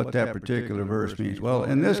what that particular verse means. Well,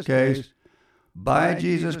 in this case, by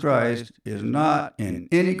Jesus Christ is not in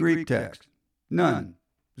any Greek text. None.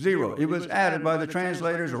 0. It was added by the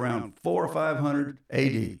translators around 400 or 500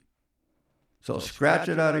 AD. So scratch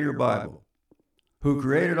it out of your Bible. Who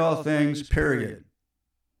created all things, period.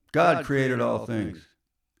 God created all things.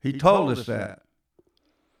 He told us that.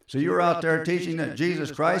 So you're out there teaching that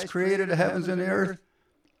Jesus Christ created the heavens and the earth?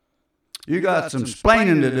 You got some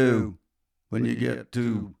splaining to do when you get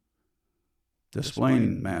to the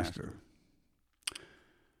splaining master.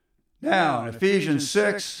 Now, in Ephesians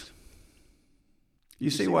 6,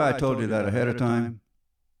 you see why I told you that ahead of time?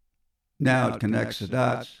 Now it connects the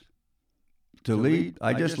dots. To lead,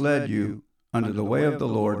 I just led you under the way of the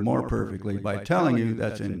Lord more perfectly by telling you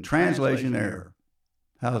that's in translation error.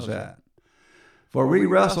 How's that? For we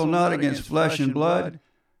wrestle not against flesh and blood.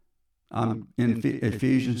 I'm in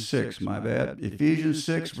Ephesians 6, my bad. Ephesians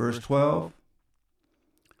 6, verse 12.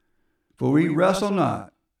 For we wrestle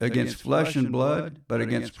not against flesh and blood, but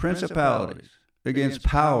against principalities, against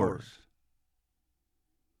powers,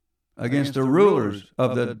 against the rulers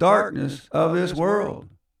of the darkness of this world.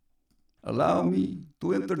 Allow me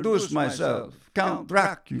to introduce myself, Count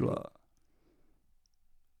Dracula.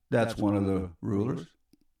 That's one of the rulers.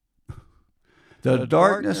 The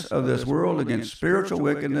darkness of this world against spiritual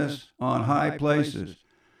wickedness on high places.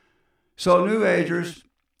 So, New Agers,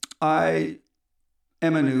 I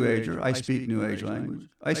am a New Ager. I speak New Age language.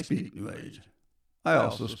 I speak New Age. I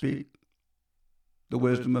also speak the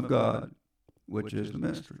wisdom of God, which is the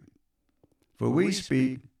mystery. For we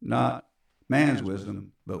speak not man's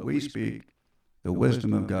wisdom, but we speak the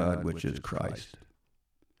wisdom of God, which is Christ.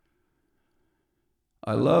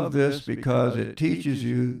 I love this because it teaches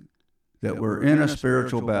you that we're in a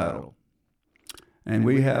spiritual battle. And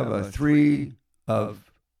we have a 3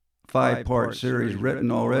 of 5-part series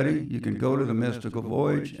written already. You can go to the Mystical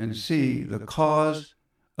Voyage and see the cause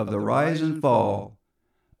of the rise and fall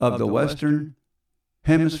of the Western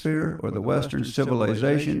hemisphere or the Western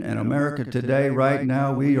civilization. In America today, right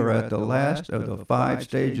now, we are at the last of the 5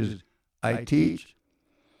 stages I teach,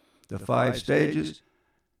 the 5 stages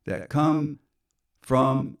that come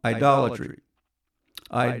from idolatry.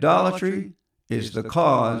 Idolatry is the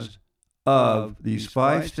cause of these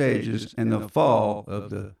 5 stages in the fall of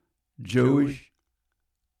the Jewish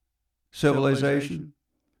civilization.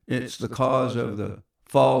 It's the cause of the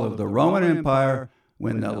fall of the Roman Empire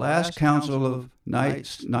when the last Council of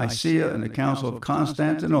Nicaea and the Council of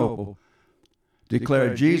Constantinople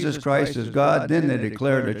declared Jesus Christ as God. Then they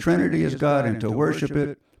declared the Trinity as God, and to worship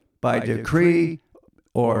it by decree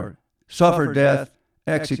or suffer death,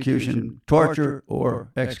 execution, torture,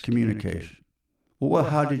 or excommunication. Well,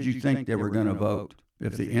 how did you think they were going to vote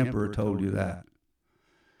if the emperor told you that?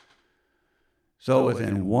 So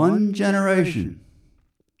within one generation,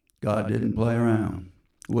 God didn't play around.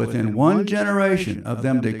 Within one generation of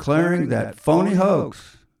them declaring that phony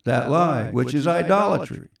hoax, that lie, which is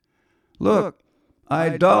idolatry. Look,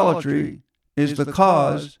 idolatry is the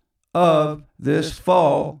cause of this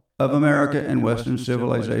fall of America and Western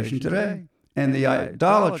civilization today. And the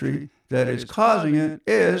idolatry that is causing it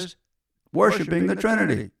is worshiping the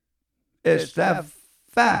Trinity. It's that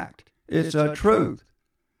fact. It's a truth.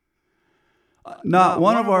 Not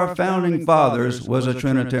one of our founding fathers was a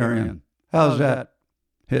Trinitarian. How's that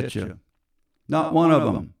hit you? Not one of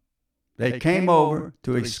them. They came over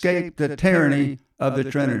to escape the tyranny of the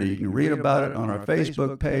Trinity. You can read about it on our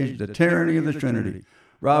Facebook page, The Tyranny of the Trinity.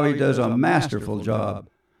 Robbie does a masterful job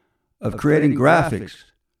of creating graphics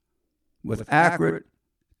with accurate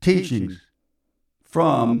teachings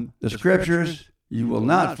from the Scriptures. You will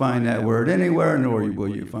not find that word anywhere, nor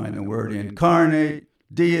will you find the word incarnate,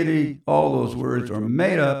 deity. All those words are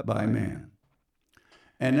made up by man.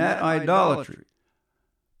 And that idolatry,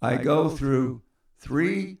 I go through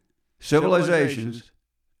 3 civilizations,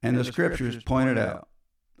 and the Scriptures point it out.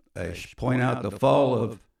 I point out the fall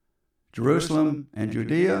of Jerusalem and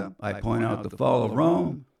Judea. I point out the fall of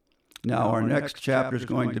Rome. Now our next chapter is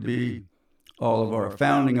going to be all of our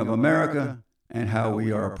founding of America and how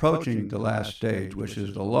we are approaching the last stage, which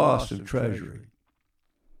is the loss of treasury.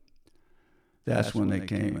 That's when they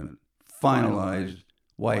came and finalized,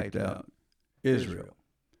 wiped out Israel.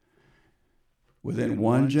 Within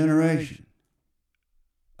one generation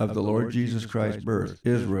of the Lord Jesus Christ's birth,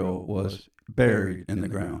 Israel was buried in the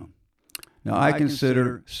ground. Now, I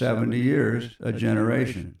consider 70 years a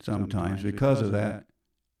generation sometimes because of that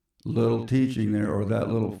little teaching there or that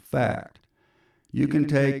little fact. You can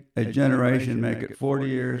take a generation, make it 40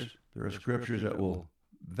 years. There are scriptures that will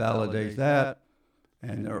validate that.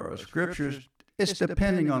 And there are scriptures, it's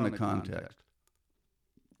depending on the context,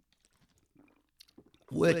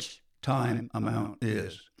 which time amount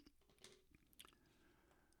is.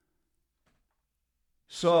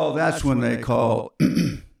 So that's when they call,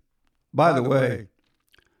 by the way,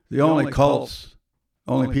 the only cults,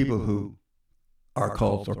 only people who are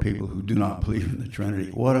cults are people who do not believe in the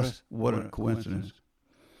Trinity. What a coincidence.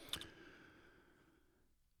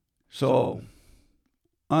 So,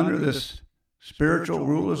 under this spiritual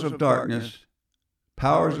rulers of darkness,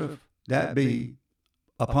 powers of that be,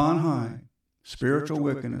 upon high, spiritual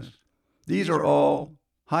wickedness, these are all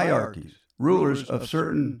hierarchies, rulers of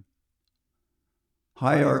certain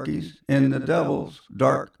hierarchies in the devil's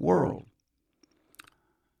dark world.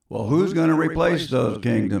 Well, who's going to replace those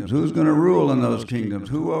kingdoms? Who's going to rule in those kingdoms?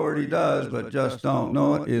 Who already does but just don't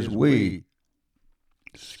know it is we.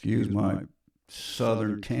 Excuse my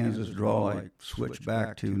southern Kansas drawl I switch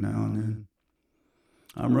back to now and then.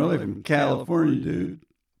 I'm really from California, dude.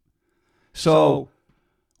 So,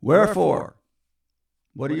 wherefore,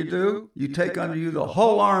 what do? You take unto you the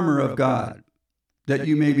whole armor of God, that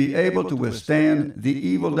you may be able to withstand the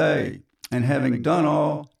evil day, and having done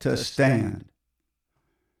all, to stand.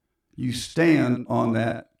 You stand on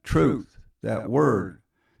that truth, that word,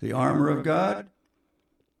 the armor of God.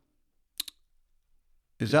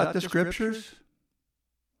 Is that the Scriptures?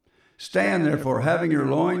 Stand therefore, having your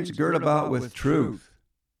loins girt about with truth,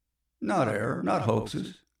 not error, not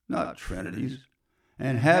hoaxes, not trinities,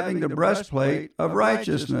 and having the breastplate of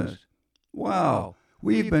righteousness. Wow,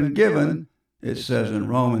 we've been given, it says in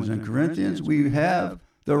Romans and Corinthians, we have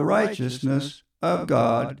the righteousness of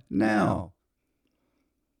God now.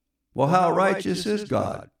 Well, how righteous is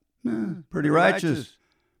God? Pretty righteous.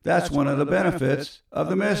 That's one of the benefits of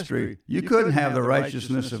the mystery. You couldn't have the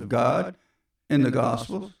righteousness of God in the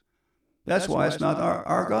Gospels. That's why it's not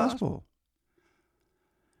our gospel.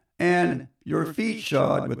 And your feet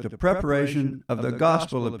shod with the preparation of the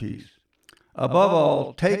gospel of peace. Above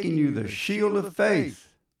all, taking you the shield of faith.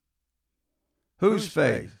 Whose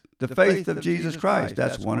faith? the faith of Jesus Christ.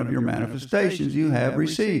 That's one of your manifestations you have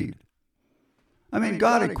received. I mean,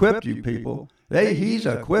 God equipped you people. He's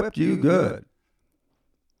equipped you good.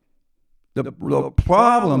 The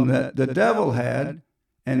problem that the devil had,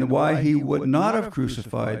 and why he would not have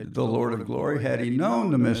crucified the Lord of glory had he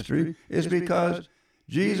known the mystery, is because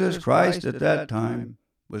Jesus Christ at that time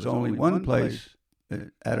was only one place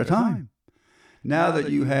at a time. Now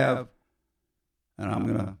that you have, and I'm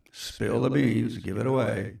going to spill the beans, give it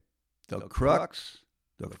away, the crux,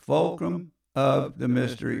 the fulcrum of the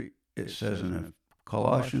mystery, it says in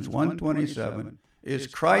Colossians 1:27, is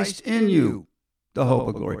Christ in you, the hope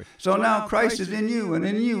of glory. So now Christ is in you and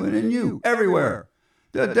in you and in you, everywhere.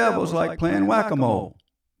 The devil's like playing whack-a-mole,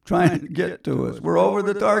 trying to get to us. We're over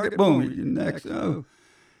the target, boom, next. Oh,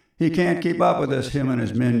 he can't keep up with us, him and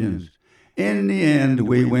his minions. In the end,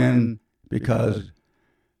 we win because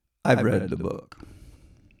I've read the book.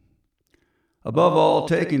 Above all,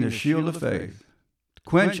 taking the shield of faith,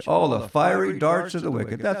 quench all the fiery darts of the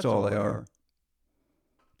wicked. That's all they are.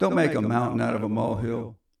 Don't make a mountain out of a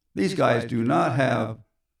molehill. These guys do not have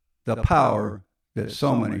the power that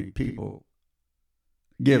so many people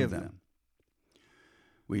give them.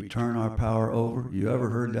 We turn our power over. You ever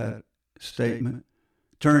heard that statement?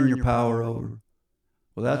 Turn your power over.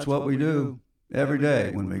 Well, that's what we do every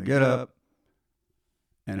day when we get up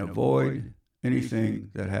and avoid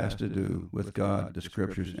anything that has to do with God, the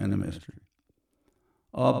Scriptures, and the mystery.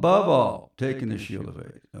 Above all, taking the shield of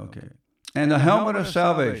faith. Okay. And the helmet of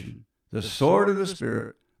salvation, the sword of the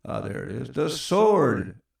Spirit. There it is. The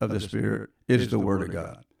sword of the Spirit is the Word of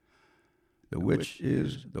God, which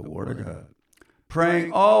is the Word of God.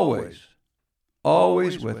 Praying always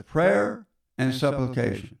with prayer and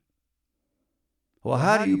supplication. Well,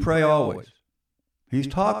 how do you pray always? He's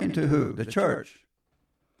talking to who? The church.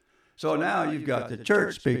 So now you've got the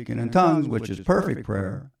church speaking in tongues, which is perfect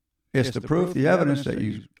prayer. It's the proof, the evidence that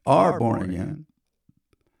you are born again.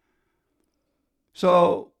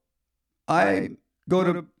 So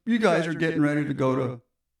you guys are getting ready to go to,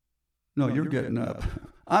 no, you're getting up.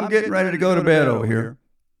 I'm getting ready to go to bed over here.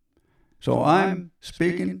 So I'm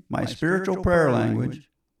speaking my spiritual prayer language.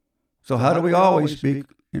 So how do we always speak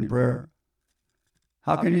in prayer?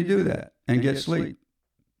 How can you do that and get sleep?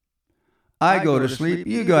 I go to sleep.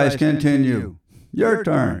 You guys continue. Your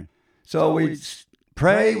turn. So we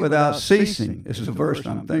pray without ceasing. This is the verse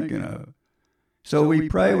I'm thinking of. So we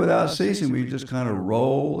pray without ceasing. We just kind of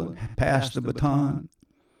roll and pass the baton.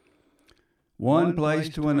 One place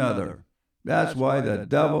to another. That's why the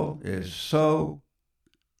devil is so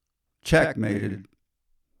checkmated,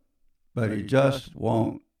 but he just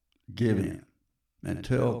won't give in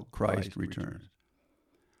until Christ returns.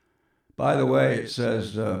 By the way, it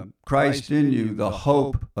says, Christ in you, the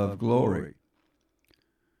hope of glory.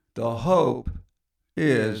 The hope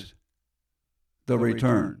is the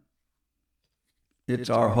return. It's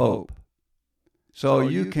our hope. So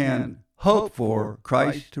you can hope for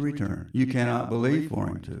Christ to return. You cannot believe for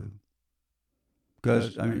him to.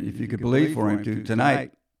 Because, I mean, if you could believe for him to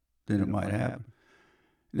tonight, then it might happen.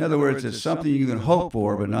 In other words, it's something you can hope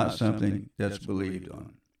for, but not something that's believed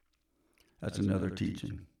on. That's another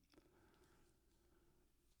teaching.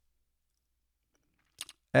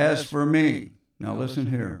 As for me, now listen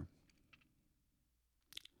here.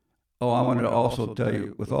 Oh, I wanted to also tell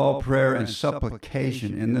you, with all prayer and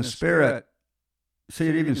supplication in the Spirit. See,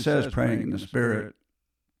 it even says praying in the Spirit.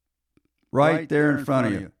 Right there in front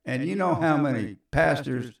of you. And you know how many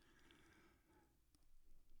pastors,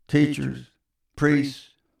 teachers,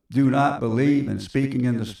 priests do not believe in speaking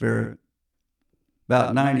in the Spirit?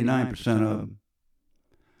 About 99% of them.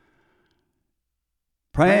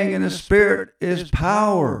 Praying in the Spirit is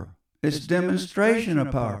power. It's demonstration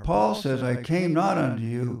of power. Paul says, I came not unto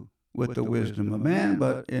you with the wisdom of man,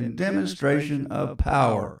 but in demonstration of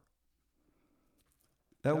power.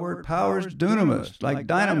 That word power is dunamis, like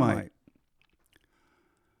dynamite.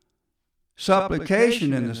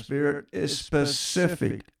 Supplication in the Spirit is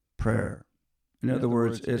specific prayer. In other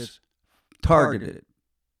words, it's targeted.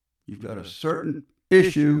 You've got a certain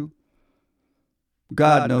issue.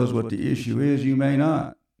 God knows what the issue is. You may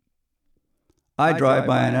not. I drive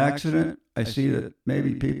by an accident. I see that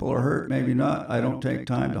maybe people are hurt, maybe not. I don't take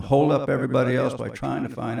time to hold up everybody else by trying to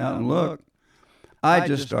find out and look. I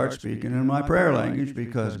just start speaking in my prayer language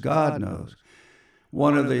because God knows.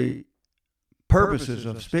 One of the purposes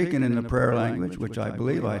of speaking in the prayer language, which I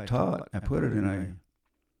believe I taught, I put it in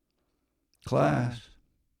a class.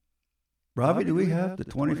 Robbie, do we have the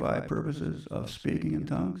 25 purposes of speaking in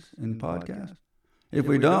tongues in podcast? If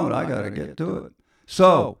we don't, I got to get to it.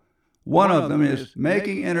 So, one of them is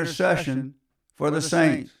making intercession for the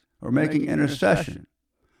saints, or making intercession.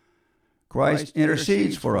 Christ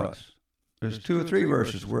intercedes for us. There's 2 or 3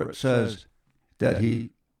 verses where it says that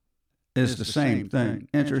he is the same thing,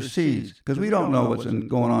 intercedes, because we don't know what's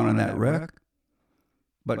going on in that wreck,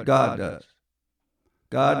 but God does.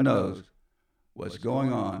 God knows what's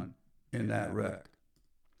going on in that wreck.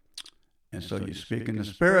 And so you speak in the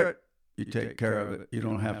Spirit, you take care of it. You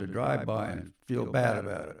don't have to drive by and feel bad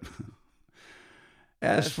about it.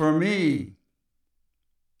 As for me,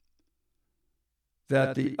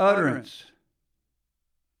 that the utterance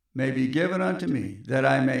may be given unto me, that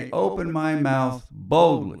I may open my mouth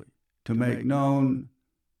boldly to make known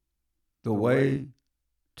the way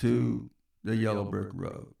to the yellow brick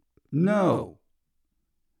road. No.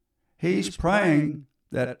 He's praying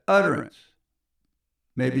that utterance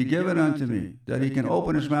may be given unto me, that he can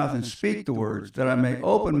open his mouth and speak the words, that I may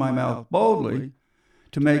open my mouth boldly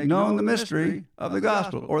to make known the mystery of the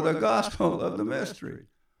gospel, or the gospel of the mystery.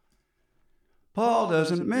 Paul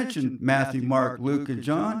doesn't mention Matthew, Mark, Luke, and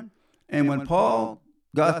John. And when Paul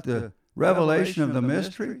got the revelation of the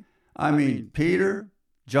mystery, I mean, Peter,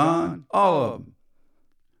 John, all of them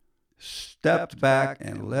stepped back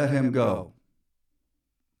and let him go,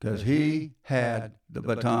 because he had the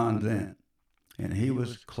baton then. And he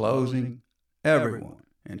was closing everyone.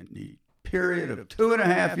 In the period of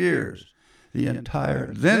 2.5 years, the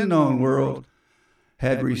entire then known world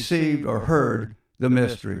had received or heard the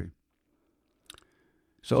mystery.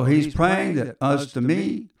 So he's praying that us to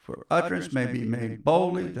me, for utterance may be made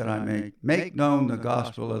boldly, that I may make known the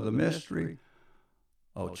gospel of the mystery.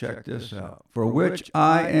 Oh, check this out. For which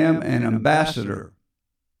I am an ambassador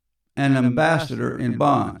in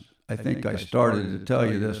bonds. I think I started to tell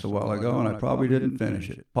you this a while ago, and I probably didn't finish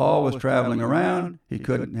it. Paul was traveling around. He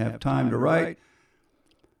couldn't have time to write.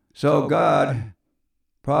 So God,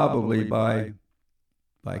 probably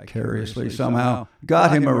vicariously somehow,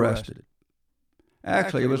 got him arrested.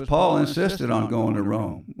 Actually, it was Paul insisted on going to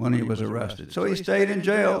Rome when he was arrested. So he stayed in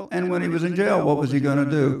jail, and when he was in jail, what was he going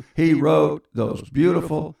to do? He wrote those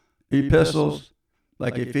beautiful epistles,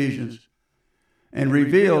 like Ephesians, and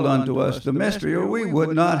revealed unto us the mystery, or we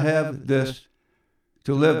would not have this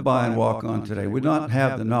to live by and walk on today. We would not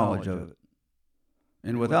have the knowledge of it.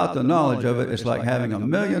 And without the knowledge of it, it's like having $1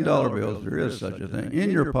 million bill, if there is such a thing,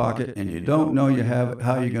 in your pocket, and you don't know you have it,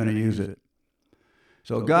 how you're going to use it.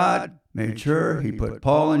 So God made sure he put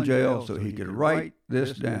Paul in jail so he could write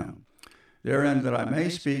this down. Therein that I may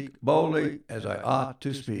speak boldly as I ought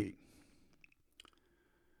to speak.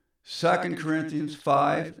 2 Corinthians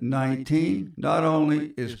 5:19, not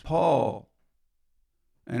only is Paul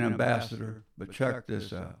an ambassador, but check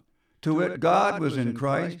this out. To wit, God was in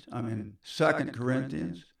Christ. I'm in 2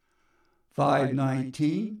 Corinthians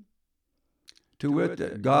 5:19. To wit,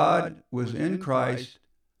 that God was in Christ,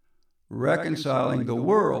 reconciling the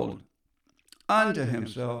world unto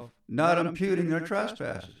himself, not imputing their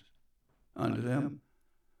trespasses unto them.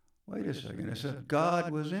 Wait a second. It said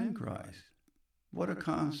God was in Christ. What a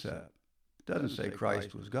concept. It doesn't say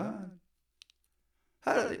Christ was God.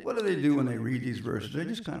 What do they do when they read these verses? They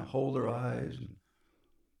just kind of hold their eyes and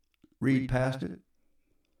read past it.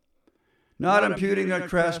 Not imputing their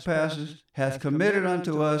trespasses, hath committed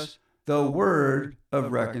unto us the word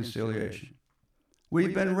of reconciliation.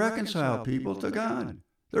 We've been reconciled, people, to God.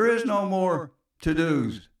 There is no more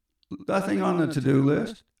to-dos. Nothing on the to-do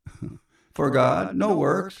list for God. No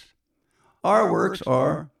works. Our works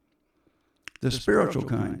are the spiritual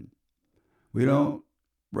kind. We don't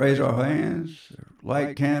raise our hands,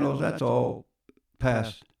 light candles. That's all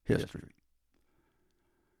past history.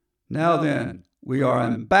 Now then, we are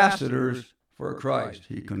ambassadors for Christ,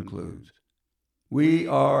 he concludes. We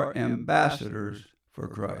are ambassadors for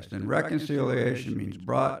Christ. And reconciliation means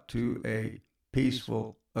brought to a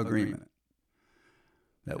peaceful agreement.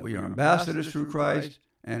 That we are ambassadors through Christ,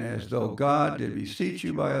 and as though God did beseech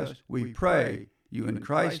you by us, we pray you in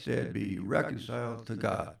Christ's stead be reconciled to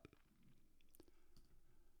God.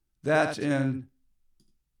 That's in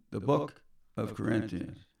the book of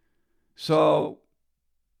Corinthians. So,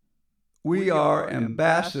 we are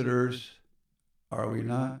ambassadors, are we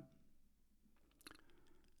not?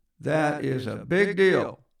 That is a big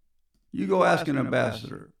deal. You go ask an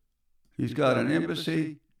ambassador. He's got an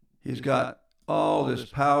embassy. He's got all this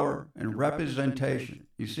power and representation.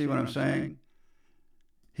 You see what I'm saying?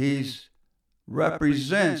 He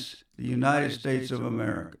represents the United States of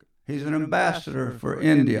America. He's an ambassador for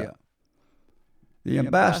India. The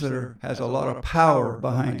ambassador has a lot of power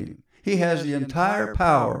behind him. He has the entire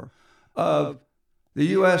power of the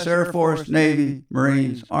U.S. Air Force, Navy,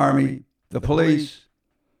 Marines, Army, the police.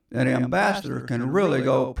 An ambassador can really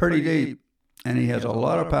go pretty deep, and he has a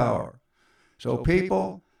lot of power. So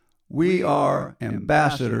people, we are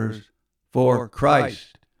ambassadors for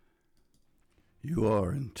Christ. You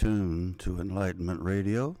are in tune to Enlightenment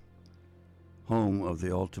Radio, home of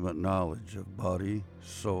the ultimate knowledge of body,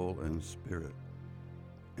 soul, and spirit,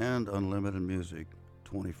 and unlimited music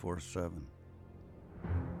 24/7.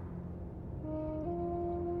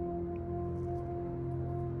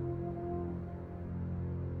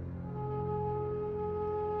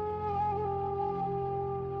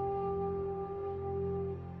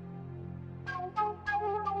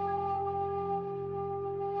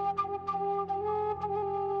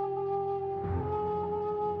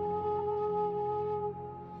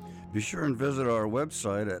 Be sure and visit our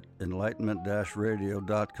website at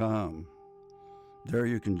enlightenment-radio.com. There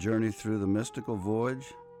you can journey through the mystical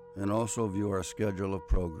voyage and also view our schedule of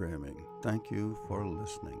programming. Thank you for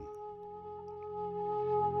listening.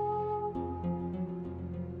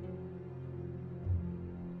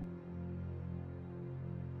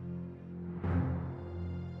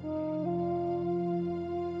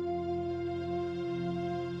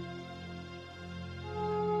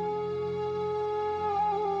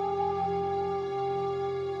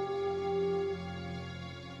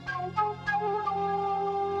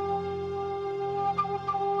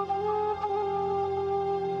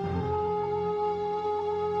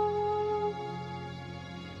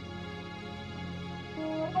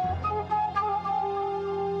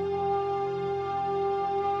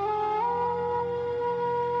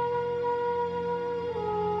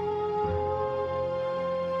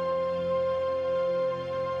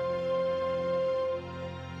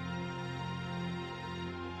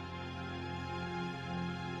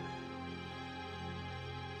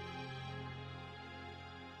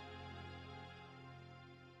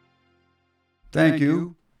 Thank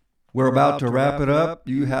you. We're about to wrap it up.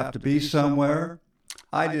 You have to be somewhere.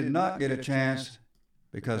 I did not get a chance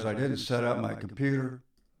because I didn't set up my computer.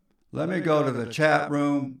 Let me go to the chat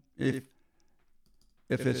room if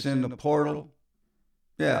it's in the portal.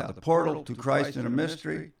 Yeah, the portal to Christ in a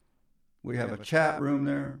Mystery. We have a chat room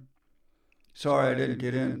there. Sorry I didn't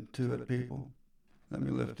get into it, people. Let me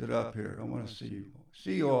lift it up here. I want to see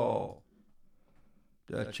you all.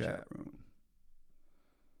 That chat room.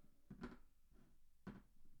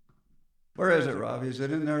 Where is it, Robbie? Is it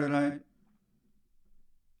in there tonight?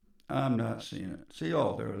 I'm not seeing it. See,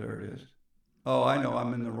 oh, there it is. Oh, I know,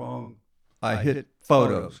 I'm in the wrong. I hit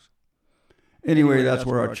photos. Anyway, that's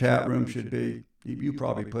where our chat room should be. You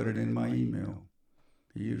probably put it in my email.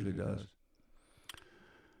 He usually does.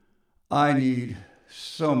 I need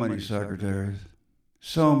so many secretaries.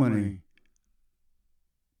 So many.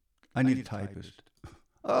 I need a typist.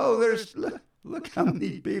 Oh, look how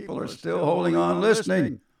many people are still holding on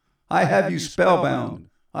listening. I have you spellbound.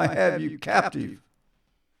 I have you captive.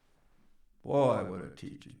 Boy, what a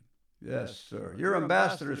teaching. Yes, sir. You're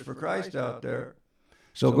ambassadors for Christ out there.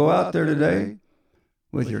 So go out there today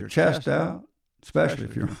with your chest out, especially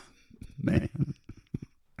if you're a man.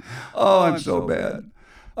 Oh, I'm so bad.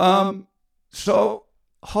 So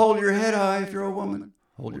hold your head high if you're a woman.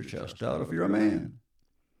 Hold your chest out if you're a man.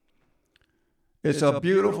 It's a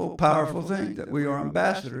beautiful, powerful thing that we are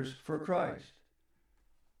ambassadors for Christ.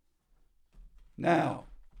 Now,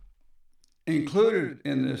 included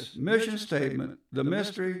in this mission statement, the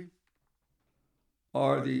mystery,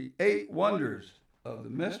 are the 8 wonders of the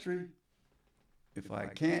mystery, if I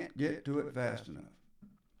can't get to it fast enough.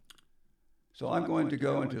 So I'm going to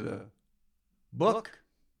go into the book.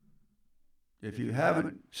 If you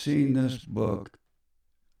haven't seen this book,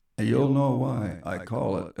 you'll know why I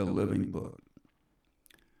call it a living book.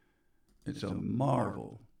 It's a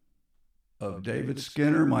marvel of David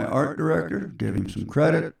Skinner, my art director. Give him some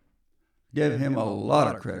credit. Give him a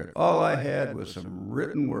lot of credit. All I had was some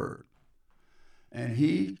written word. And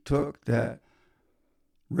he took that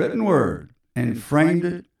written word and framed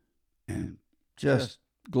it and just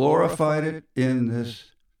glorified it in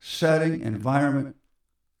this setting, environment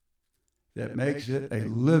that makes it a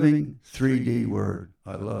living 3D word.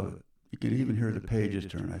 I love it. You can even hear the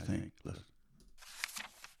pages turn, I think. Listen.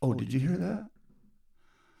 Oh, did you hear that?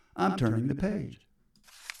 I'm turning the page.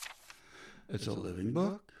 It's a living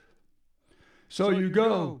book. So you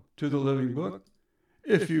go to the living book.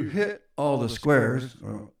 If you hit all the squares,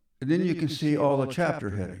 then you can see all the chapter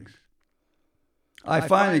headings. I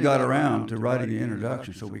finally got around to writing the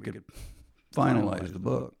introduction so we could finalize the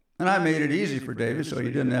book. And I made it easy for David so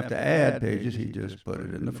he didn't have to add pages. He just put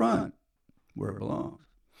it in the front where it belongs.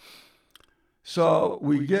 So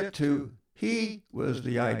we get to, he was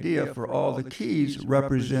the idea for all the keys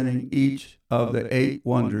representing each of the 8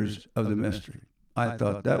 wonders of the mystery. I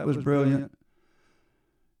thought that was brilliant.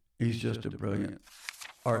 He's just a brilliant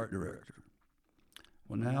art director.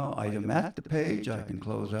 Well, now I am at the page. I can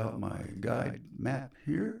close out my guide map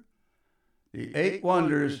here. The 8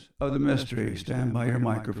 wonders of the mystery. Stand by your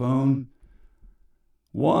microphone.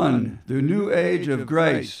 1, the new age of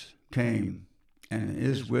grace came and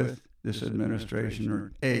is with this administration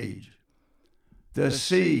or age. The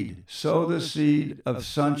seed, sow the seed of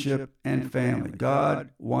sonship and family. God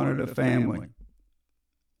wanted a family.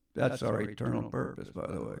 That's our eternal purpose, by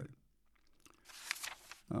the way.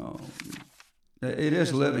 Oh, it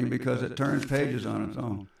is living because it turns pages on its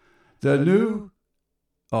own. The new,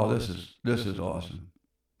 this is awesome.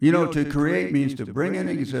 You know, to create means to bring in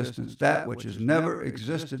existence that which has never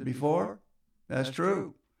existed before. That's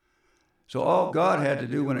true. So all God had to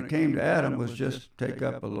do when it came to Adam was just take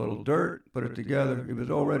up a little dirt, put it together. It was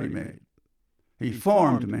already made. He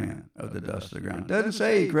formed man of the dust of the ground. Doesn't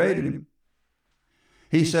say he created him.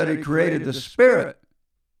 He said he created the spirit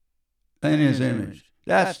in his image.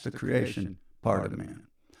 That's the creation part of man.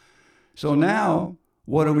 So now,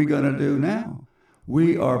 what are we going to do now?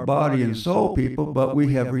 We are body and soul people, but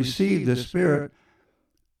we have received the spirit.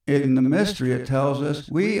 In the mystery, it tells us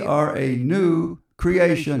we are a new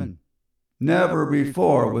creation. Never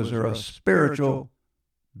before was there a spiritual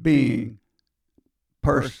being,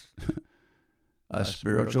 a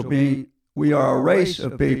spiritual being. We are a race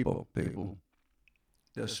of people.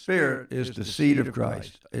 The Spirit is the seed of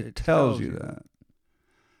Christ. It tells you that.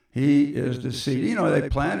 He is the seed. You know, they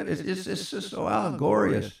planted, it's just so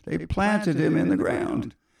allegorious. They planted him in the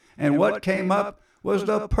ground. And what came up was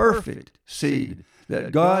the perfect seed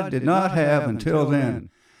that God did not have until then.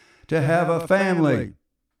 To have a family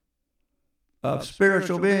of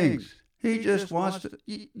spiritual beings. He just wants to,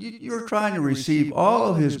 you're trying to receive all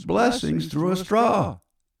of his blessings through a straw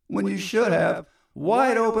when you should have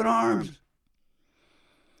wide open arms.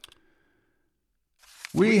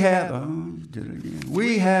 We have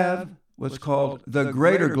what's called the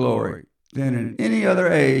greater glory than in any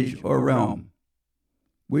other age or realm.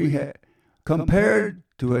 We have, compared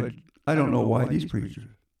to I don't know why these preachers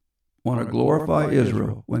want to glorify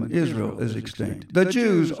Israel when Israel is extinct. The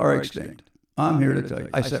Jews are extinct. I'm here to tell you.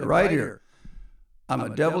 I said right here, I'm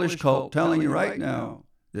a devilish cult telling you right now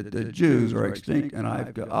that the Jews are extinct, and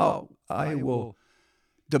I will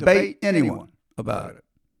debate anyone about it.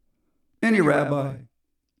 Any rabbi,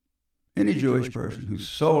 any Jewish person who's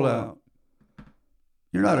sold out.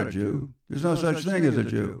 You're not a Jew. There's no such thing as a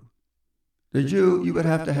Jew. The Jew, you would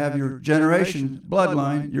have to have your generation,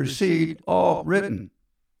 bloodline, your seed, all written.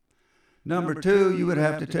 Number 2, you would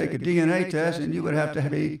have to take a DNA test, and you would have to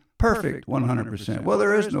be perfect 100%. Well,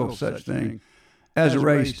 there is no such thing as a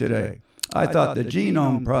race today. I thought the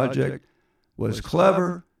Genome Project was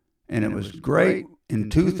clever, and it was great in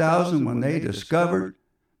 2000 when they discovered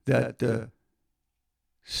that the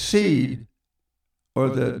seed or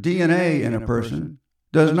the DNA in a person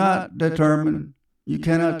does not determine, you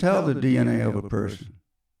cannot tell the DNA of a person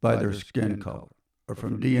by their skin color. Or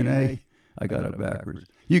from DNA, I got it backwards.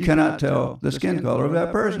 You cannot tell the skin color of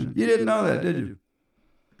that person. You didn't know that, did you?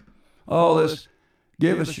 All this,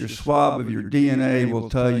 give us your swab of your DNA, will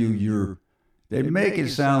tell you they make it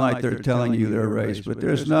sound like they're telling you their race, but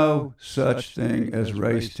there's no such thing as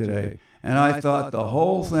race today. And I thought the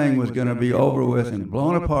whole thing was going to be over with and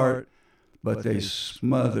blown apart, but they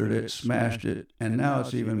smothered it, smashed it, and now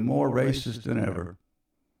it's even more racist than ever.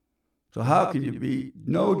 So how can you be,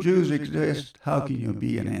 no Jews exist, how can you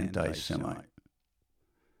be an anti-Semite?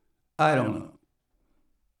 I don't know.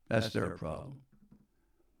 That's their problem.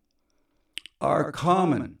 Our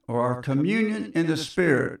common, or our communion in the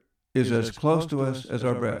Spirit, is as close to us as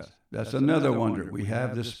our breath. That's another wonder. We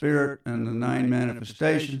have the Spirit and the 9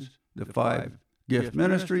 manifestations, the 5 gift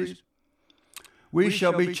ministries. We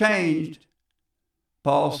shall be changed.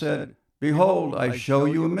 Paul said, behold, I show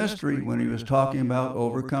you a mystery when he was talking about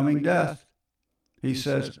overcoming death. He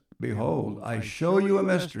says, behold, I show you a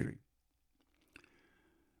mystery.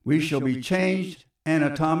 We shall be changed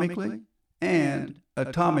anatomically and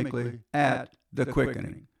atomically at the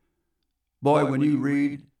quickening. Boy, when you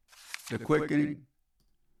read the quickening,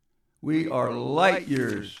 we are light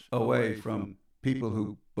years away from people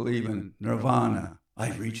who believe in nirvana.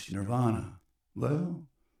 I've reached nirvana. Well,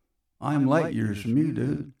 I'm light years from you,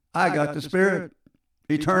 dude. I got the Spirit,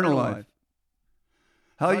 eternal life.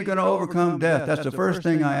 How are you going to overcome death? That's the first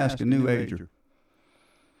thing I ask a New Ager.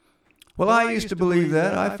 Well, I used to believe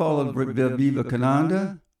that. I followed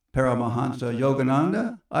Vivekananda, Paramahansa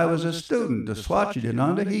Yogananda. I was a student of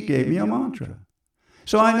Swachityananda. He gave me a mantra.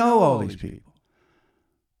 So I know all these people.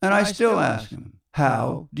 And I still ask them,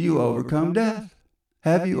 how do you overcome death?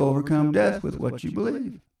 Have you overcome death with what you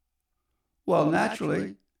believe? Well,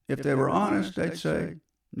 naturally, if they were honest, they'd say,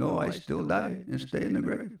 No, I still die and stay in the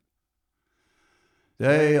grave.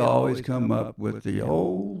 They always come up with the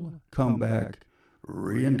old comeback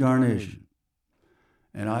reincarnation.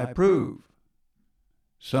 And I prove,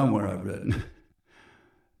 somewhere I've written,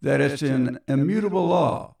 that it's in immutable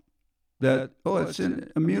law. It's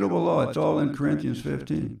in immutable law. It's all in Corinthians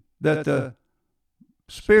 15. That the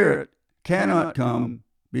spirit cannot come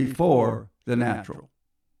before the natural.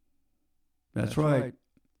 That's right.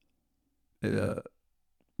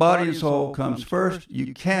 Body and soul comes first.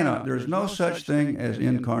 You cannot. There's no such thing as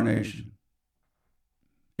incarnation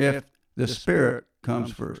if the spirit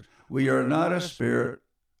comes first. We are not a spirit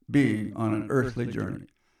being on an earthly journey.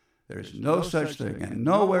 There's no such thing, and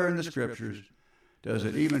nowhere in the scriptures does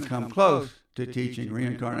it even come close to teaching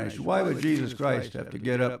reincarnation. Why would Jesus Christ have to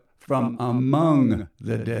get up from among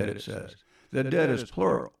the dead, it says? The dead is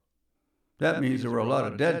plural. That means there were a lot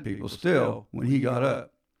of dead people still when he got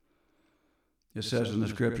up. It says in the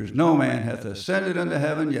scriptures, no man hath ascended unto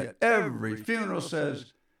heaven, yet every funeral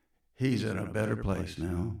says, he's in a better place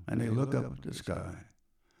now. And they look up at the sky.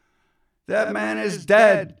 That man is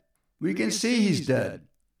dead. We can see he's dead.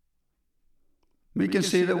 We can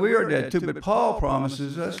see that we are dead too, but Paul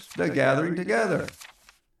promises us the gathering together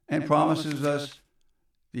and promises us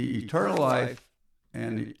the eternal life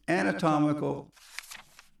and the anatomical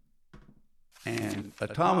and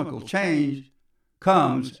atomical change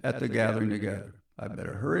comes at the gathering together. I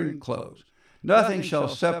better hurry and close. Nothing shall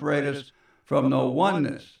separate us from the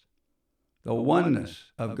oneness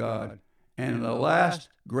of God. And the last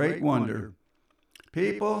great wonder,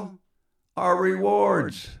 people, our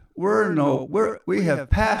rewards. We have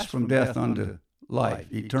passed from death unto life,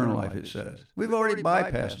 eternal life, it says. We've already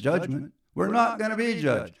bypassed judgment. We're not going to be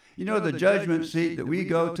judged. You know, the judgment seat that we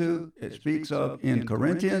go to, it speaks of in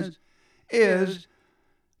Corinthians, is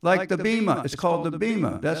like the Bema. It's called the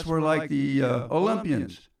Bema. That's where like the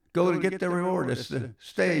Olympians go to get their reward. It's the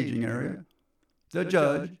staging area. The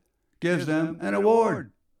judge gives them an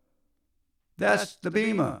award. That's the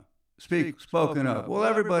Bema spoken of. Well,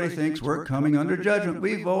 everybody thinks we're coming under judgment.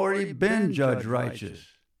 We've already been judged righteous.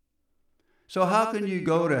 So how can you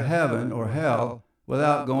go to heaven or hell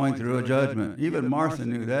without going through a judgment? Even Martha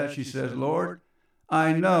knew that. She says, Lord,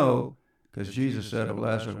 I know, because Jesus said of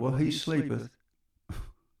Lazarus, well, he sleepeth.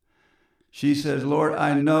 She says, Lord,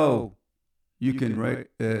 I know you can write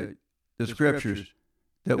the scriptures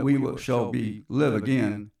that we shall live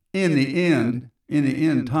again in the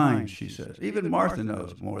end times, she says. Even Martha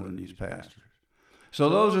knows more than these pastors. So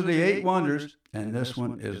those are the 8 wonders, and this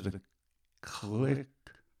one is the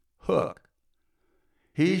hook.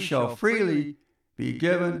 He shall freely be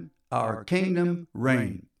given our kingdom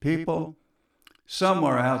reign. People,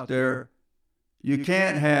 somewhere out there, you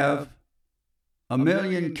can't have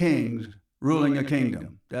 1,000,000 kings ruling a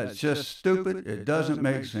kingdom. That's just stupid. It doesn't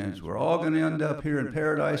make sense. We're all going to end up here in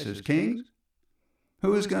paradise as kings.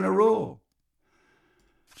 Who is going to rule?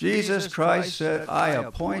 Jesus Christ said, I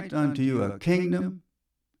appoint unto you a kingdom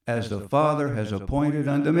as the Father has appointed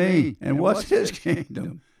unto me. And what's his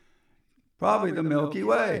kingdom? Probably the Milky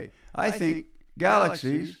Way. I think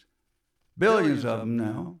galaxies, billions of them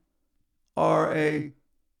now, are a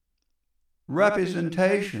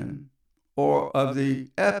representation or of the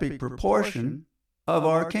epic proportion of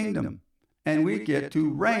our kingdom. And we get to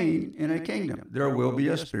reign in a kingdom. There will be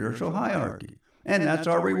a spiritual hierarchy. And that's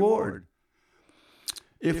our reward.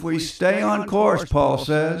 If we stay on course, Paul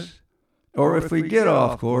says, or if we get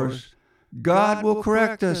off course, God will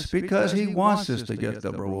correct us because he wants us to get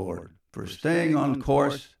the reward for staying on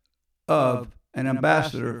course of an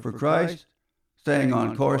ambassador for Christ, staying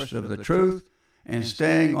on course of the truth, and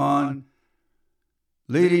staying on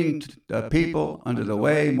leading the people under the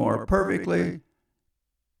way more perfectly,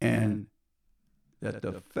 and that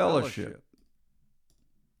the fellowship,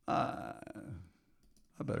 I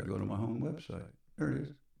better go to my home website. There it is.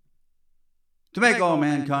 To make all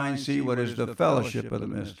mankind see what is the fellowship of the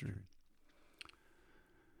mystery.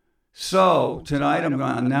 So, tonight I'm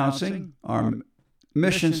announcing our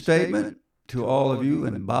mission statement to all of you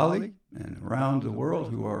in Bali and around the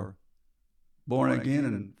world who are born again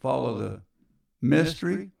and follow the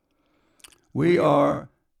mystery. We are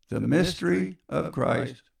the mystery of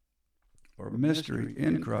Christ, or mystery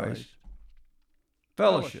in Christ,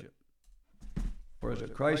 fellowship. Or is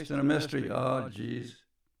it Christ in a mystery? Oh, geez.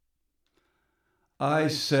 I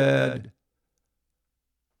said,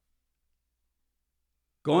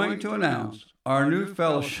 going to announce our new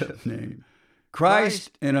fellowship name,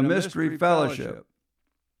 Christ in a Mystery Fellowship.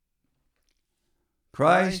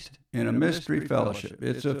 Christ in a Mystery Fellowship.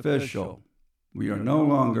 It's official. We are no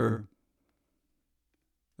longer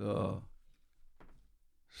the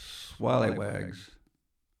swallywags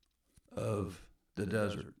of the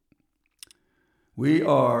desert. We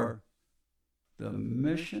are the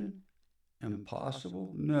mission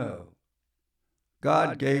impossible? No.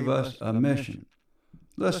 God gave us a mission.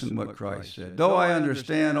 Listen what Christ said. Though I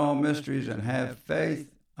understand all mysteries and have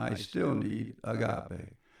faith, I still need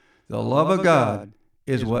agape. The love of God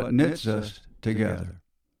is what knits us together.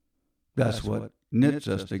 That's what knits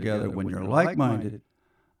us together when you're like-minded.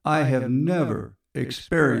 I have never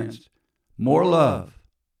experienced more love,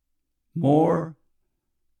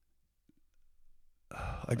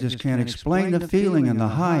 I just can't explain the feeling and the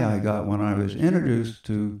high I got when I was introduced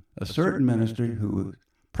to a certain ministry who was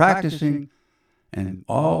practicing and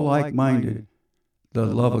all like-minded the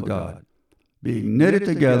love of God. Being knitted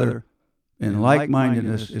together in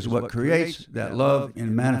like-mindedness is what creates that love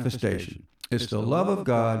in manifestation. It's the love of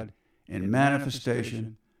God in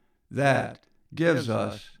manifestation that gives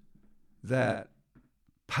us that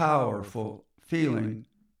powerful feeling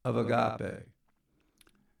of agape.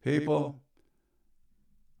 People,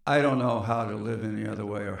 I don't know how to live any other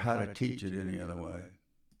way or how to teach it any other way.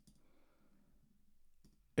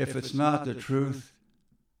 If it's not the truth,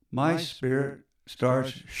 my spirit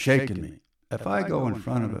starts shaking me. If I go in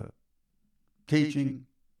front of a teaching,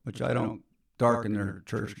 which I don't darken their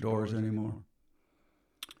church doors anymore,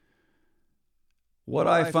 what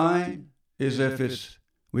I find is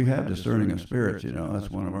we have discerning of spirits, that's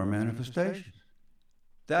one of our manifestations.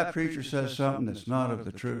 That preacher says something that's not of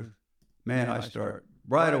the truth, man, I start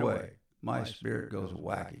right away, my spirit goes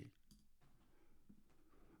wacky.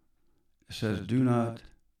 It says, do not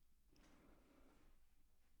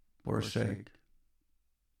forsake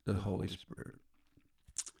the Holy Spirit.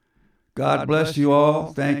 God bless you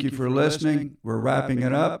all. Thank you for listening. We're wrapping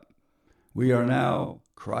it up. We are now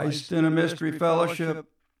Christ in a Mystery Fellowship.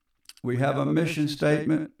 We have a mission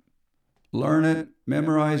statement. Learn it,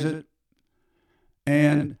 memorize it,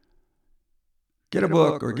 and get a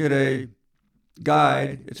book or get a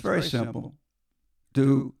guide. It's very simple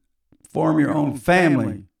to form your own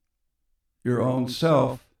family, your own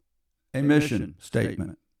self, a mission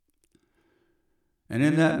statement. And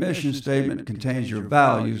in that mission statement contains your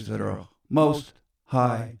values that are most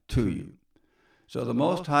high to you. So the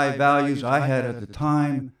most high values I had at the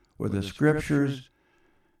time were the scriptures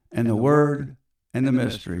and the word and the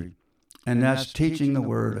mystery. And that's teaching the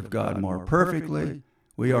word of God more perfectly.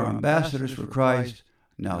 We are ambassadors for Christ.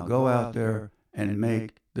 Now go out there and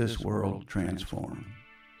make this world transform.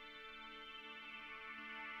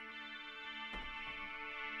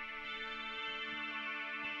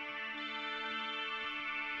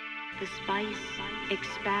 The spice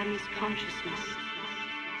expands consciousness.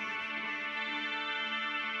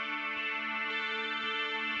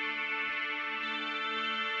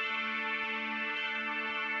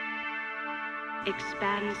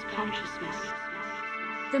 Expands consciousness.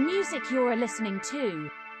 The music you're listening to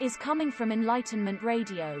is coming from Enlightenment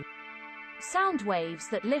Radio. Sound waves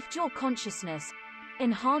that lift your consciousness,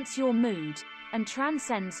 enhance your mood, and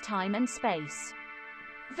transcends time and space.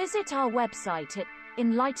 Visit our website at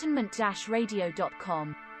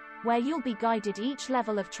enlightenment-radio.com, where you'll be guided each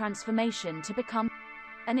level of transformation to become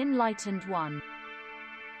an enlightened one.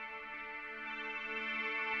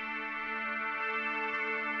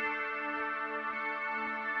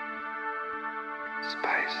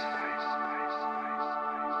 Spice.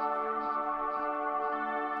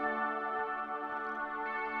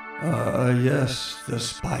 Yes, the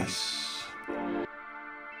spice.